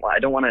that I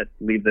don't want to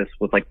leave this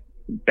with like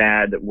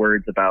bad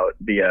words about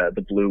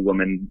the blue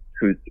woman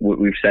who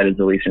we've said is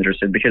the least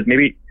interested, because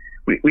maybe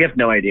we have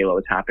no idea what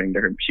was happening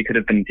to her. She could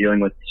have been dealing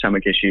with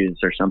stomach issues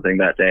or something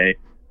that day.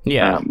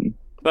 Yeah.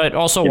 But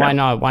also, why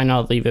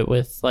not leave it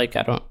with like,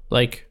 I don't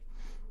like,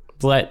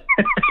 let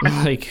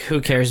like, who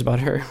cares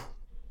about her?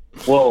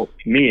 Well,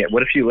 me,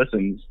 what if she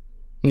listens?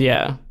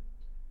 Yeah.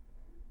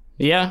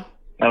 I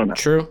don't know.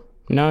 True.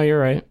 No, you're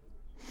right.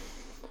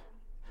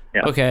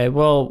 Yeah. Okay,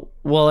 well,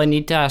 I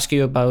need to ask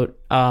you about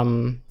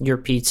your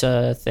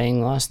pizza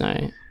thing last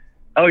night.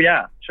 Oh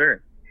yeah,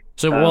 sure.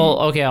 So,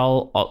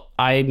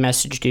 I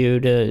messaged you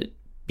to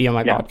be on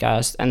my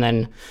podcast, and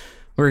then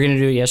we were gonna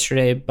do it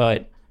yesterday,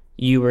 but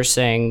you were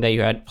saying that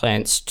you had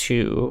plans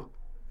to,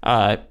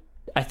 I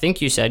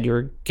think you said you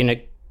were gonna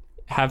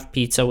have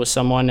pizza with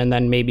someone and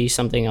then maybe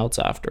something else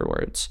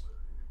afterwards.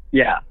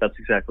 Yeah, that's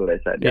exactly what I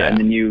said. Yeah. And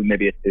then you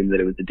maybe assumed that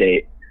it was a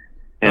date,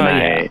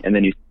 and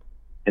then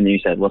you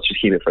said, let's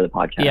just keep it for the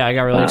podcast. Yeah, I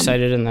got really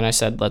excited, and then I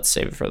said, let's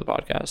save it for the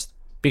podcast.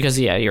 Because,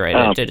 yeah, you're right.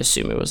 I did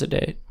assume it was a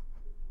date.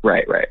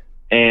 Right.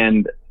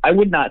 And I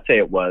would not say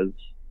it was,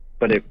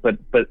 but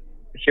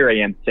here I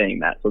am saying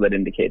that, so that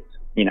indicates,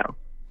 It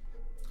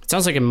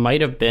sounds like it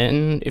might have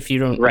been, if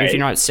you're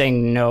not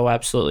saying no,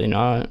 absolutely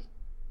not.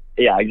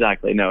 Yeah,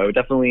 exactly. No, it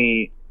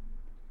definitely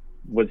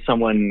was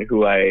someone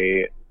who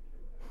I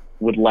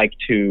would like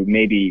to,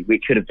 maybe we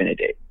could have been a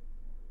date.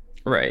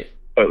 Right.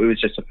 But it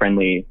was just a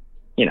friendly,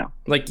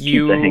 like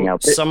hang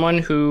out. Someone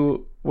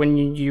who,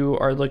 when you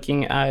are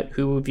looking at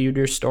who viewed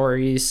your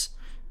stories,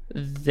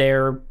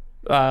 their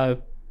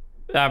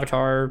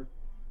avatar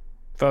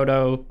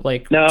photo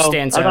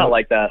stands out. No, I'm not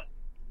like that.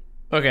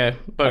 Okay.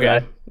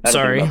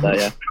 Sorry.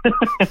 That,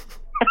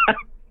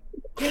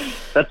 yeah.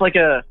 That's like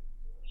a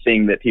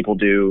thing that people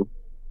do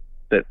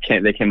that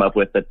they came up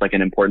with. That's like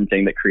an important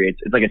thing that creates.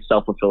 It's like a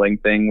self-fulfilling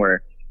thing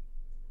where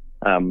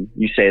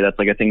you say that's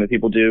like a thing that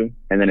people do,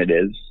 and then it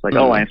is like,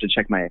 I have to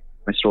check my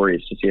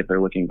stories to see if they're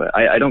looking. But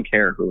I don't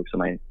care who looks at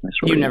my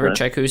stories. You never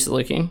check who's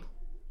looking?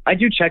 I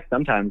do check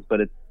sometimes,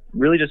 but it's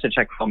really just to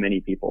check how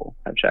many people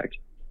have checked.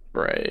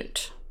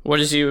 Right. How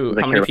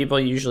many people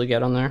you usually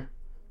get on there?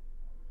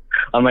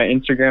 On my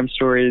Instagram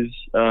stories,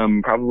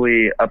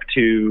 probably up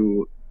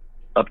to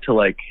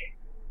like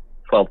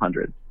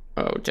 1,200.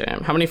 Oh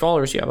damn! How many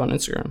followers do you have on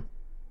Instagram?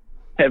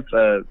 I have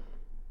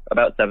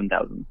about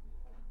 7,000.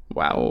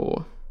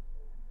 Wow.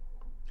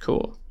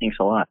 Cool. Thanks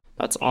a lot.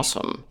 That's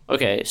awesome.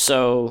 Okay,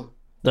 so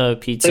the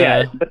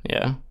pizza.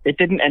 Yeah. It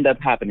didn't end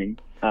up happening.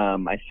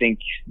 I think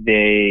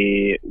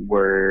they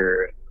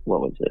were.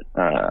 What was it?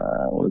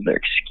 What was their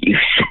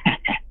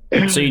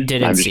excuse? So you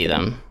didn't see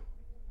them?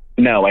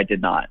 No, I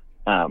did not.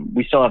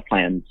 We still have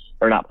plans,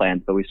 or not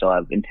plans, but we still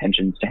have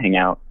intentions to hang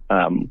out.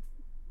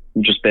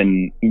 Just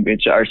been,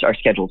 our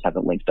schedules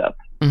haven't linked up.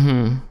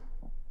 Mm-hmm.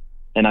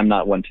 And I'm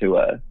not one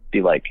to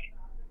be like,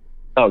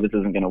 oh, this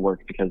isn't going to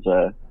work because,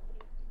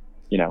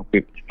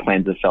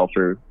 plans have fell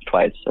through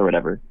twice or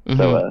whatever. Mm-hmm.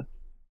 So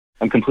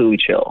I'm completely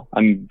chill.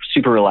 I'm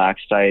super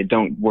relaxed. I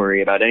don't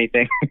worry about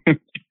anything.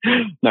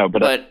 No,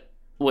 but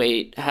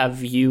wait,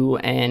 have you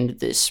and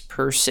this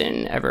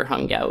person ever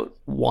hung out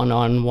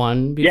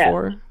one-on-one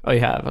before? Yeah. Oh,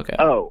 you have? Okay.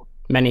 Oh.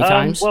 Many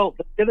times? Well,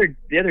 the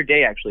other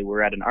day, actually, we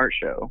were at an art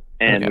show,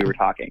 and we were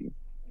talking,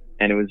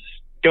 and it was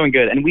going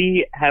good. And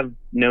we have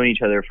known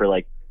each other for,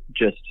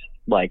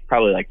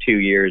 probably 2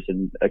 years,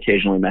 and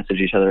occasionally message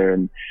each other.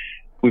 And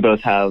we both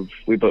have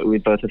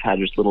had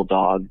just little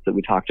dogs that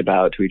we talked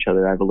about to each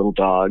other. I have a little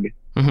dog.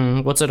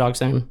 Mm-hmm. What's the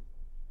dog's name?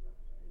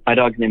 My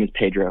dog's name is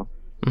Pedro.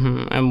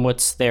 Mm-hmm. And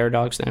what's their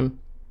dog's name?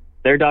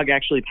 Their dog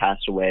actually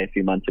passed away a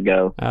few months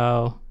ago.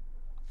 Oh,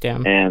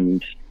 damn.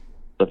 And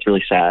that's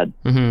really sad.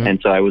 Mm-hmm. And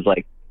so I was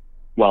like,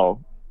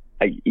 well,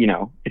 if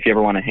you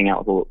ever want to hang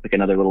out with like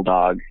another little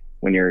dog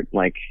when you're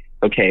like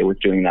okay with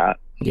doing that,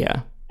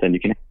 Yeah. then you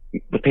can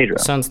hang with Pedro.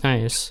 Sounds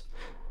nice.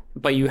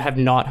 But you have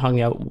not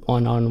hung out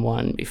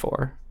one-on-one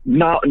before?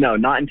 No,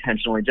 not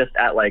intentionally. Just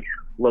at like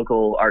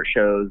local art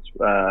shows,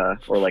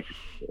 or like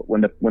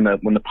when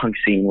the punk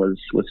scene was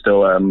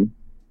still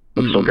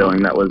still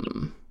going. That was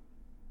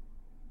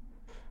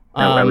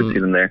I would see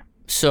them there.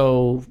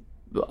 So,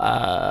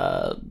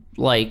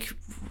 like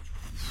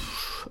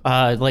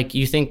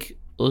you think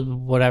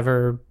what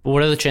are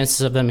the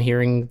chances of them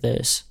hearing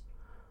this?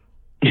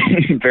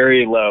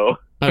 Very low.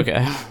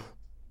 Okay.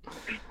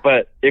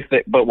 But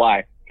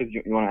why? Because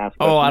you want to ask.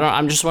 Oh,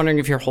 I'm just wondering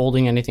if you're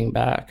holding anything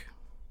back.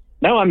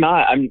 No, I'm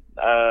not.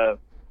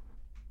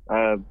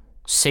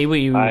 Say what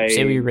you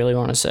really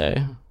want to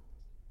say.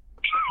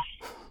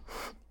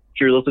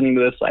 If you're listening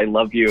to this, I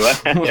love you.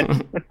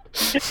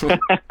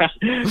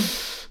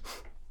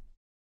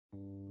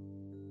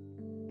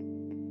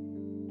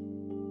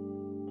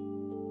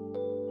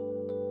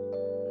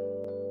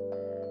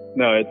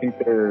 No, I think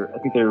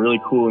they're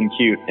really cool and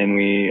cute, and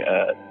we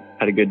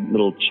had a good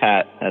little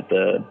chat at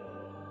the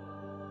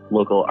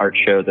local art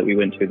show that we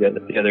went to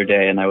the other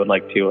day, and I would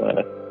like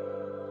to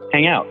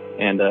hang out.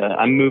 And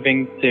I'm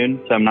moving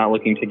soon, so I'm not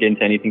looking to get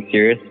into anything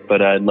serious,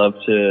 but I'd love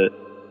to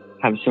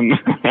have some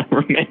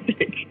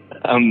romantic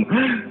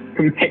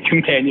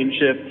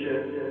companionship.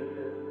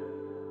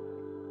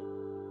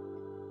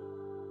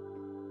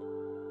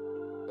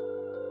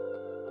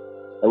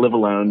 I live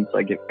alone, so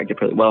I get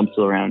pretty well. I'm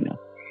still around now.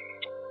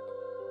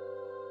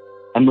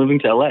 I'm moving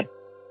to LA.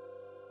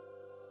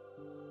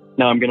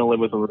 No, I'm gonna live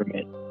with a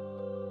roommate.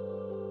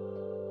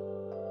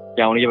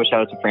 Yeah, I want to give a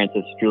shout out to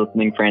Francis. If you're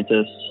listening,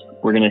 Francis,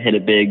 we're gonna hit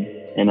it big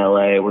in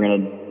LA. We're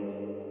gonna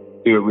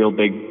do it real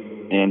big,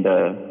 and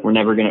we're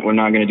not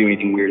gonna do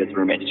anything weird as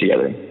roommates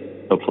together.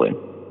 Hopefully.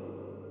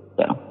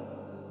 So.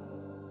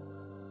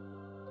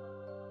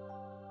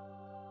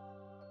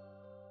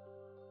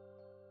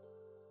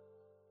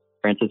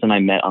 Francis and I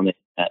met on the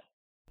internet.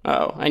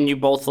 Oh, and you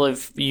both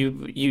live.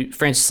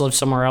 Francis lives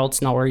somewhere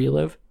else, not where you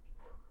live.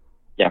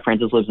 Yeah,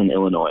 Francis lives in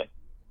Illinois.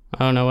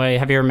 Oh, no way.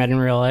 Have you ever met in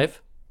real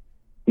life?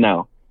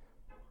 No.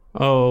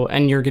 Oh,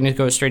 and you're gonna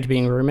go straight to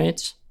being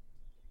roommates?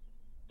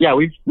 Yeah,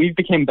 we've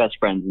become best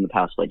friends in the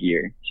past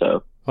year.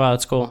 So. Wow,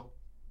 that's cool.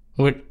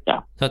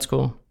 Yeah, that's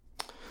cool.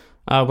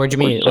 Where'd you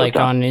meet? Like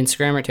on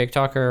Instagram or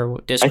TikTok or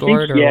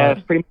Discord?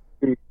 Pretty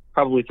much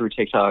probably through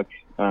TikTok.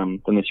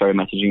 Then they started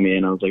messaging me,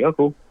 and I was like, oh,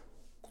 cool.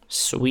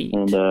 Sweet.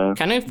 And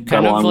kind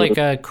of like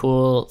a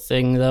cool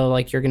thing though.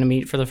 Like you're gonna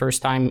meet for the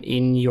first time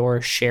in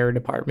your shared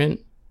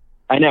apartment.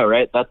 I know,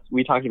 right?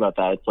 We talked about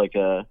that. It's like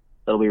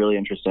that'll be really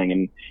interesting,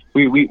 and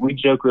we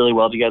joke really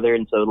well together,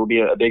 and so it'll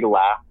be a big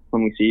laugh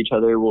when we see each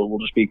other. We'll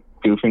just be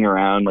goofing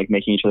around, like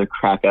making each other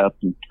crack up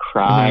and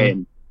cry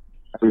and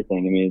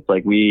everything. I mean, it's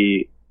like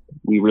we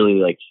really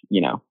like,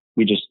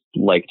 we just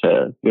like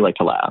to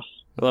laugh.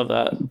 I love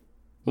that.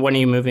 When are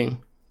you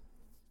moving?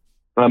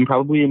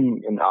 Probably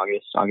in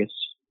August,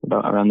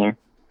 about around there.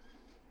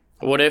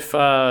 What if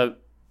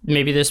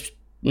maybe this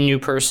new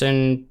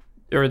person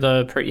or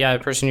the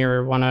person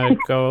you want to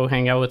go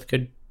hang out with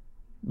could,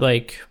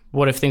 like,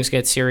 what if things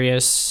get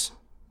serious?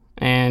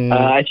 And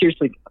I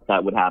seriously thought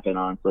that would happen,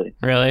 honestly.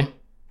 Really?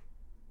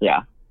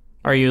 Yeah.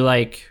 Are you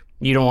like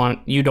you don't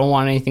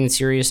want anything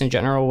serious in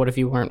general? What if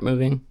you weren't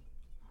moving?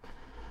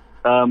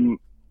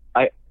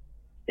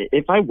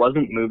 If I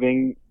wasn't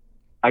moving,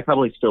 I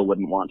probably still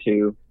wouldn't want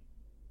to.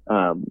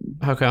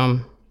 How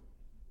come?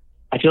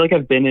 I feel like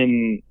I've been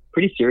in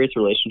pretty serious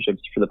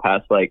relationships for the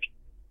past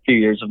few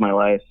years of my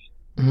life,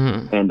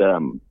 and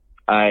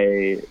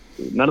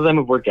none of them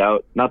have worked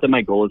out. Not that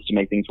my goal is to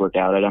make things work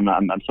out.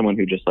 I'm someone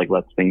who just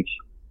lets things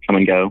come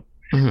and go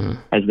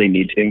as they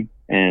need to.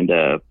 And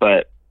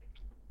but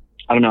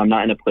I don't know. I'm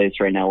not in a place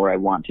right now where I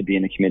want to be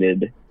in a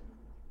committed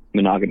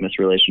monogamous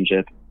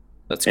relationship.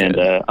 That's good.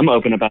 And I'm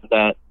open about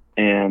that.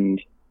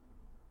 And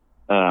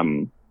so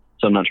I'm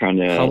not trying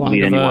to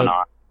lead anyone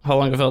on. How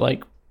long of a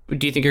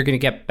do you think you're going to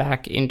get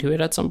back into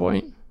it at some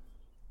point?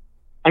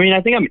 I mean,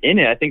 I think I'm in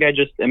it. I think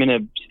I'm in a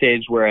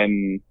stage where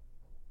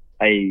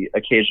I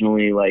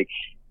occasionally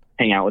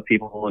hang out with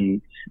people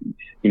and,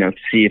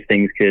 see if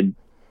things could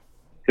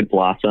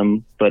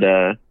blossom. But,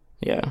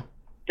 yeah,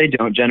 they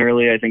don't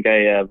generally. I think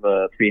I have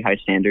pretty high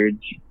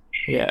standards.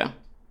 Yeah.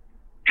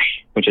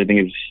 Which I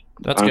think is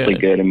honestly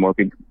good. And more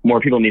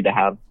people need to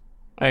have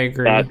I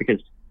agree. that,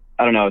 because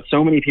I don't know,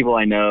 so many people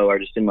I know are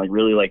just in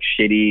really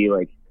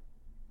shitty,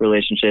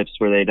 relationships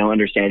where they don't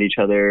understand each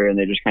other and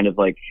they're just kind of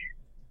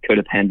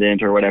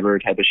codependent or whatever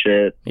type of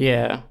shit.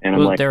 Yeah.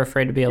 And they're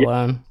afraid to be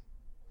alone.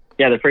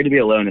 Yeah, they're afraid to be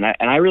alone, and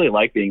I really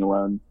like being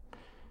alone.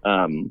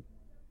 And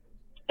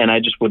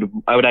I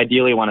would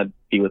ideally want to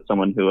be with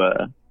someone who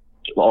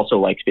also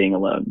likes being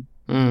alone.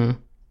 And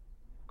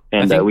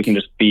we can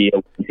just be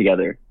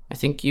together. I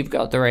think you've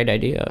got the right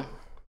idea.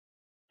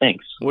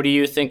 Thanks. What do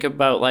you think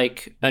about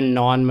a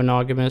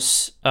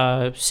non-monogamous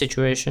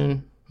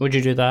situation? Would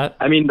you do that?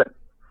 I mean,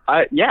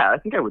 I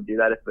think I would do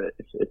that if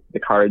the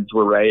cards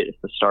were right, if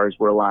the stars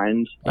were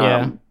aligned.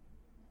 Yeah.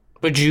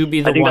 Would you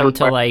be the one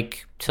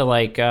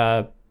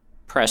to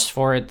press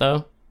for it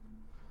though?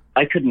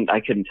 I couldn't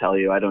tell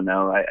you. I don't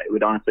know. It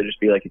would honestly just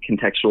be like a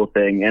contextual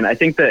thing, and I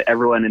think that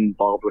everyone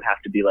involved would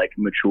have to be like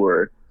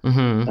mature,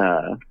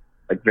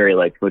 like very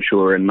like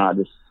mature, and not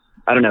just.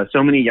 I don't know.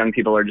 So many young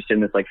people are just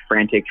in this like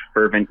frantic,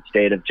 fervent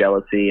state of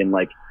jealousy and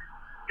like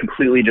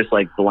completely just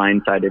like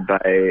blindsided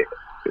by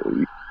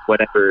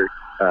whatever.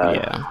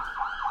 Yeah.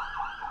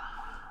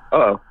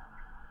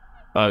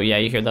 Oh yeah,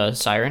 you hear the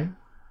siren?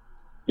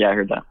 Yeah, I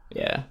heard that.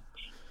 Yeah.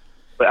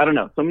 But I don't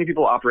know. So many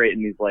people operate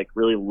in these like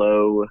really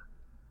low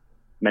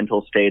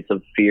mental states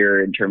of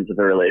fear in terms of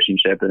their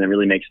relationship, and it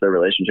really makes their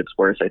relationships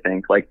worse, I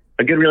think. Like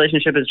a good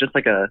relationship is just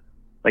like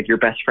your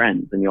best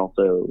friends, and you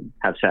also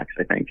have sex,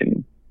 I think,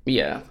 and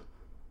yeah,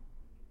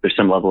 there's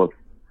some level of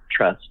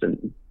trust,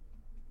 and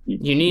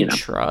you need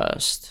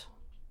trust.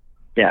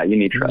 Yeah, you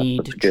need trust.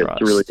 That's good.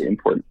 It's really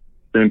important.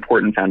 It's an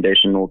important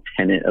foundational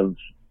tenet of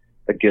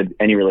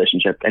any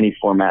relationship, any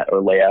format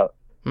or layout,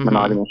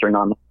 monogamous or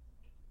non.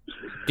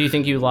 Do you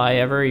think you lie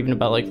ever, even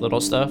about like little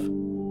stuff?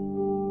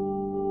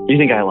 Do you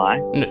think I lie?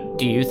 No,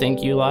 do you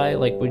think you lie?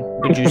 Like,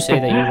 would you say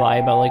that you lie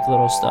about like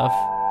little stuff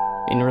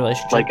in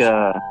relationships? Like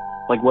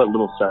what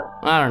little stuff?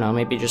 I don't know.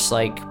 Maybe just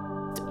like,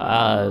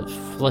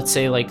 let's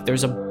say like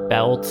there's a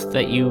belt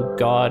that you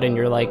got and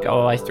you're like,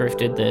 oh, I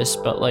thrifted this,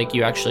 but like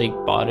you actually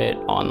bought it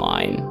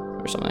online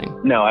or something.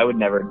 No, I would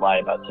never lie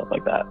about stuff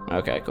like that.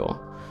 Okay, cool.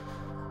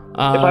 If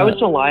I was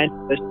to lie in a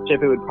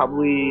relationship, it would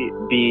probably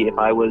be if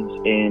I was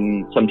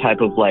in some type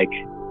of like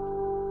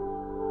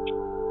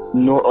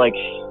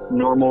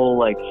normal,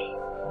 like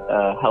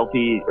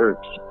healthy or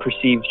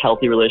perceived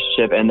healthy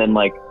relationship, and then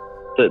like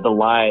the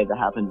lie that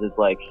happens is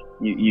like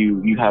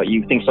you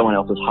think someone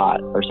else is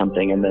hot or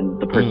something, and then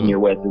the person you're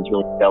with is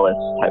really jealous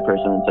type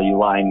person, and so you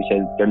lie and you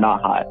say they're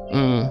not hot.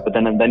 But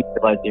then you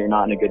realize that you're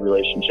not in a good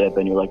relationship,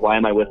 and you're like, why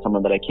am I with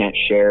someone that I can't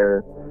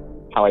share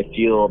how I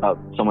feel about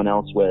someone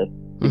else with,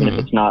 even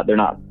if they're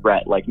not a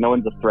threat. Like no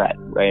one's a threat,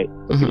 right?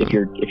 If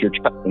you're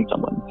trusting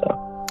someone. So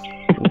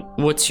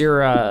what's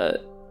your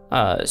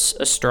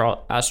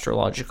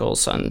astrological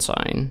sun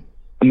sign?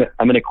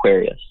 I'm an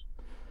Aquarius.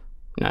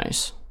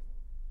 Nice.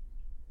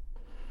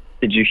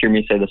 Did you hear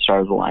me say the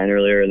stars align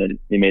earlier, and then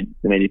it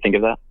made you think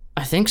of that?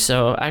 I think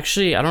so.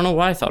 Actually, I don't know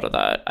why I thought of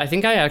that. I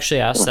think I actually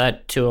asked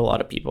that to a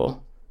lot of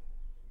people.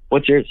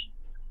 What's yours?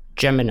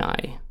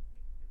 Gemini.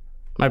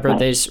 My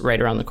birthday's right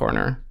around the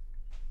corner.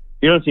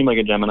 You don't seem like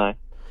a Gemini.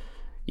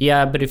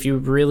 Yeah, but if you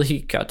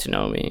really got to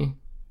know me.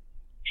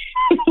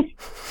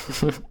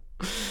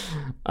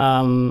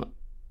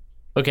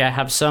 Okay, I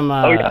have some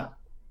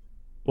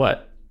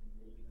What?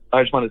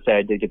 I just wanted to say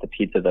I did get the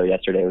pizza though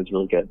yesterday. It was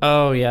really good.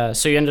 Oh yeah,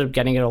 so you ended up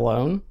getting it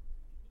alone?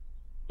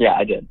 Yeah,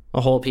 I did. A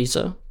whole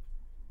pizza?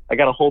 I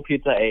got a whole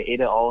pizza. I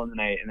ate it all, and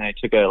then I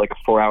took a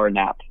 4-hour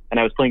nap, and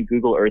I was playing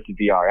Google Earth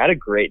VR. I had a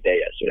great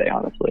day yesterday,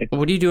 honestly.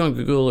 What do you do on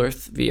Google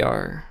Earth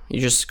VR? You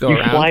just go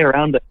around? You fly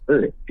around the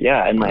Earth,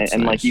 yeah, and nice.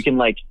 like you can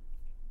like,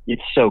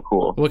 it's so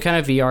cool. What kind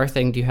of VR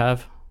thing do you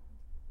have?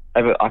 I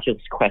have an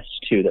Oculus Quest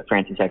 2 that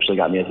Francis actually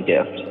got me as a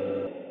gift.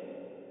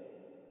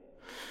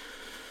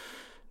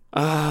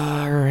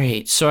 All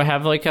right, so I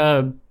have like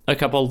a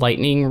couple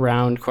lightning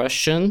round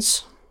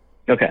questions.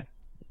 Okay.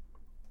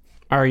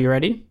 Are you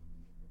ready?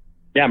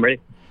 Yeah, I'm ready.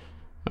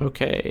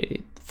 Okay,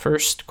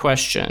 first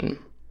question.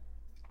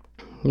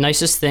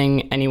 Nicest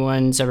thing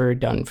anyone's ever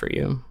done for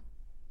you?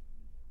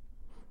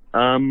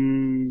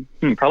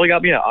 Probably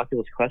got me an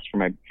Oculus Quest for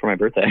my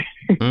birthday.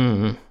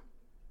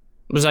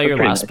 Was that your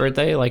last nice.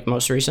 birthday, like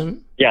most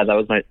recent? Yeah, that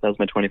was my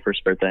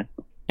 21st birthday.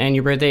 And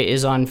your birthday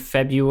is on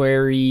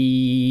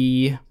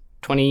February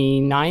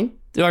 29th?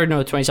 Or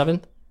no,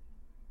 27th?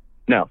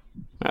 No.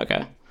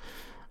 Okay.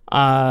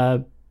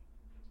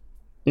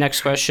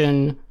 Next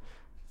question.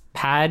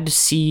 Pad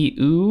See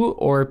Ew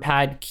or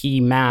Pad Ki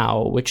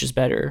Mao, which is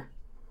better?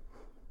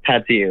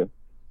 Pad See Ew.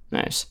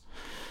 Nice.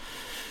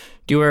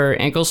 Do you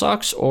wear ankle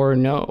socks or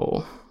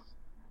no?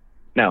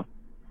 No.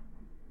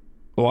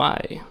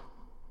 Why?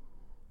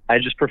 I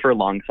just prefer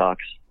long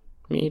socks.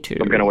 Me too.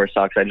 If I'm gonna wear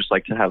socks, I just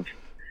like to have.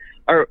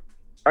 Are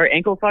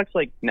ankle socks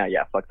like? No,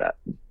 yeah, fuck that.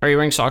 Are you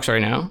wearing socks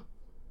right now?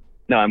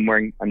 No, I'm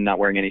not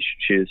wearing any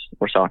shoes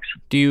or socks.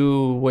 Do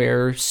you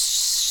wear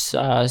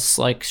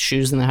like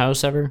shoes in the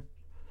house ever?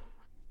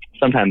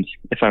 Sometimes,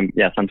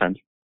 sometimes.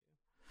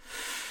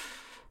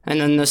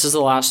 And then this is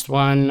the last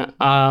one.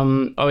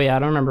 Oh yeah, I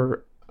don't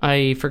remember.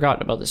 I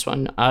forgot about this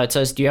one. It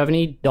says, do you have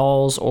any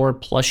dolls or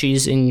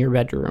plushies in your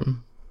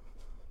bedroom?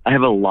 I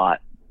have a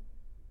lot.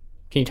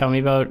 Can you tell me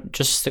about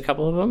just a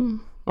couple of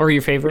them? Or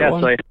your favorite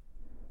one? So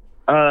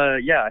I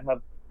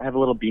have a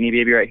little Beanie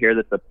Baby right here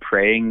that's a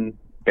praying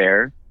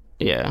bear.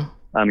 Yeah.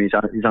 He's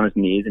on his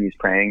knees and he's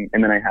praying.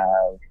 And then I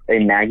have a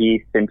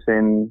Maggie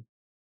Simpson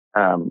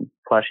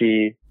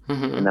plushie.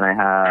 And then I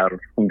have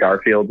some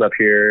Garfields up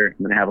here.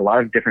 And then I have a lot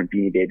of different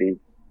Beanie Babies.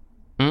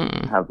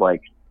 I have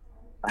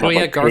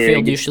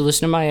Garfield. You should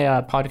listen to my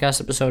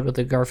podcast episode with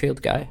the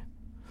Garfield guy.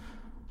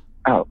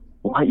 Oh,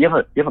 What? You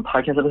have a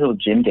podcast episode with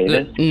Jim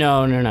Davis?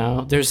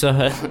 No. There's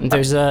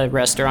a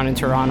restaurant in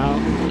Toronto.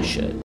 Holy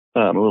shit.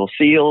 A little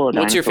seal.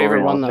 What's your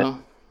favorite one though?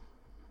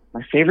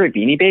 My favorite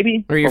Beanie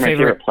Baby? Or your my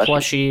favorite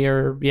plushie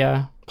or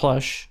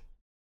plush?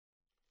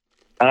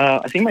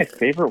 I think my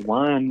favorite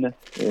one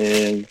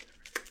is.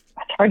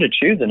 It's hard to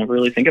choose. I never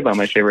really think about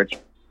my favorites.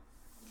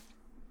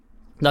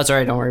 That's all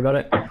right. Don't worry about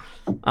it.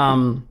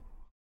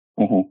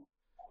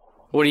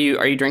 What are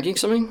you drinking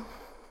something?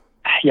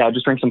 Yeah, I'll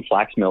just drink some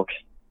flax milk.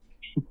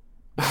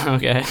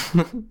 Okay.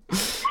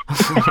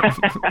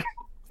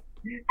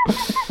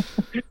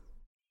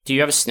 Do you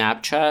have a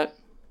Snapchat?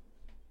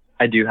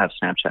 I do have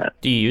Snapchat.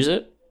 Do you use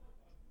it?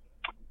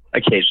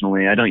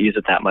 Occasionally. I don't use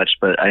it that much,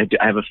 but I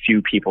have a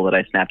few people that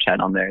I Snapchat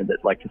on there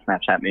that like to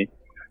Snapchat me.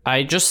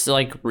 I just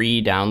like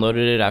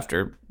re-downloaded it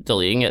after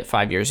deleting it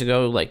 5 years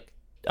ago, like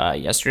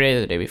yesterday or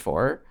the day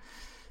before.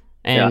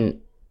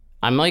 And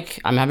I'm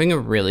having a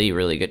really,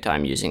 really good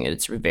time using it.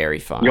 It's very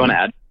fun. You want to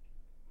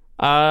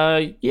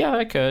add? Yeah,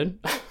 I could.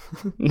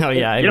 No,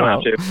 yeah, I will. You don't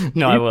have to.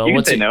 No, I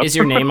will. Is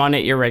your name on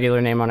it? Your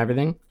regular name on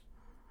everything?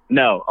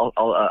 No,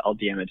 I'll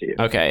DM it to you.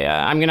 Okay,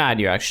 yeah, I'm gonna add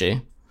you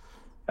actually.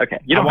 Okay,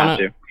 you don't have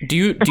to. Do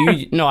you?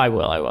 No, I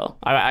will.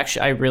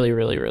 I really,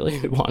 really,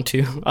 really want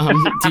to.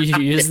 Do you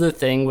use the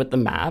thing with the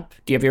map?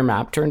 Do you have your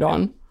map turned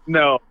on?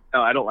 No,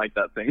 I don't like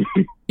that thing.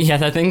 Yeah,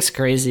 that thing's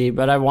crazy.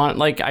 But I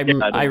want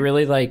I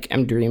really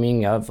am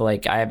dreaming of I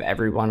have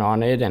everyone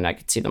on it and I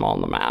could see them all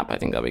on the map. I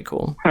think that'd be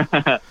cool.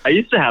 I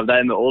used to have that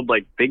in the old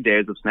big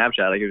days of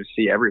Snapchat. I could just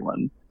see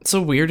everyone. It's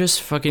the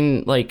weirdest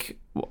fucking I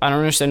don't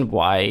understand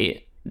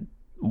why.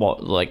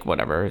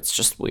 Whatever. It's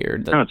just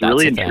weird. No, it's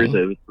really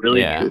intrusive. It's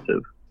really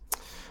intrusive.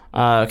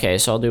 Okay,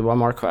 so I'll do one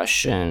more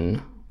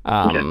question.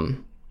 Okay.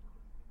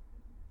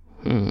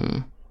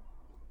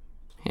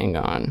 Hang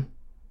on.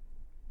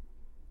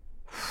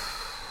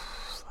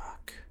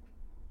 Fuck.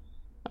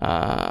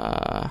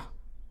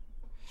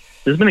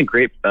 This has been a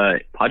great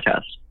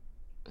podcast.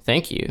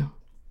 Thank you.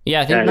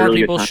 Yeah, I think more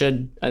people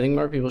should. I think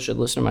more people should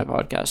listen to my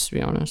podcast. To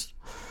be honest.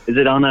 Is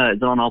it on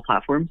all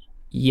platforms?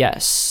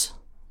 Yes,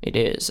 it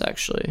is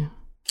actually.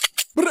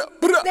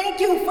 Thank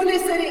you for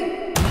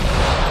listening.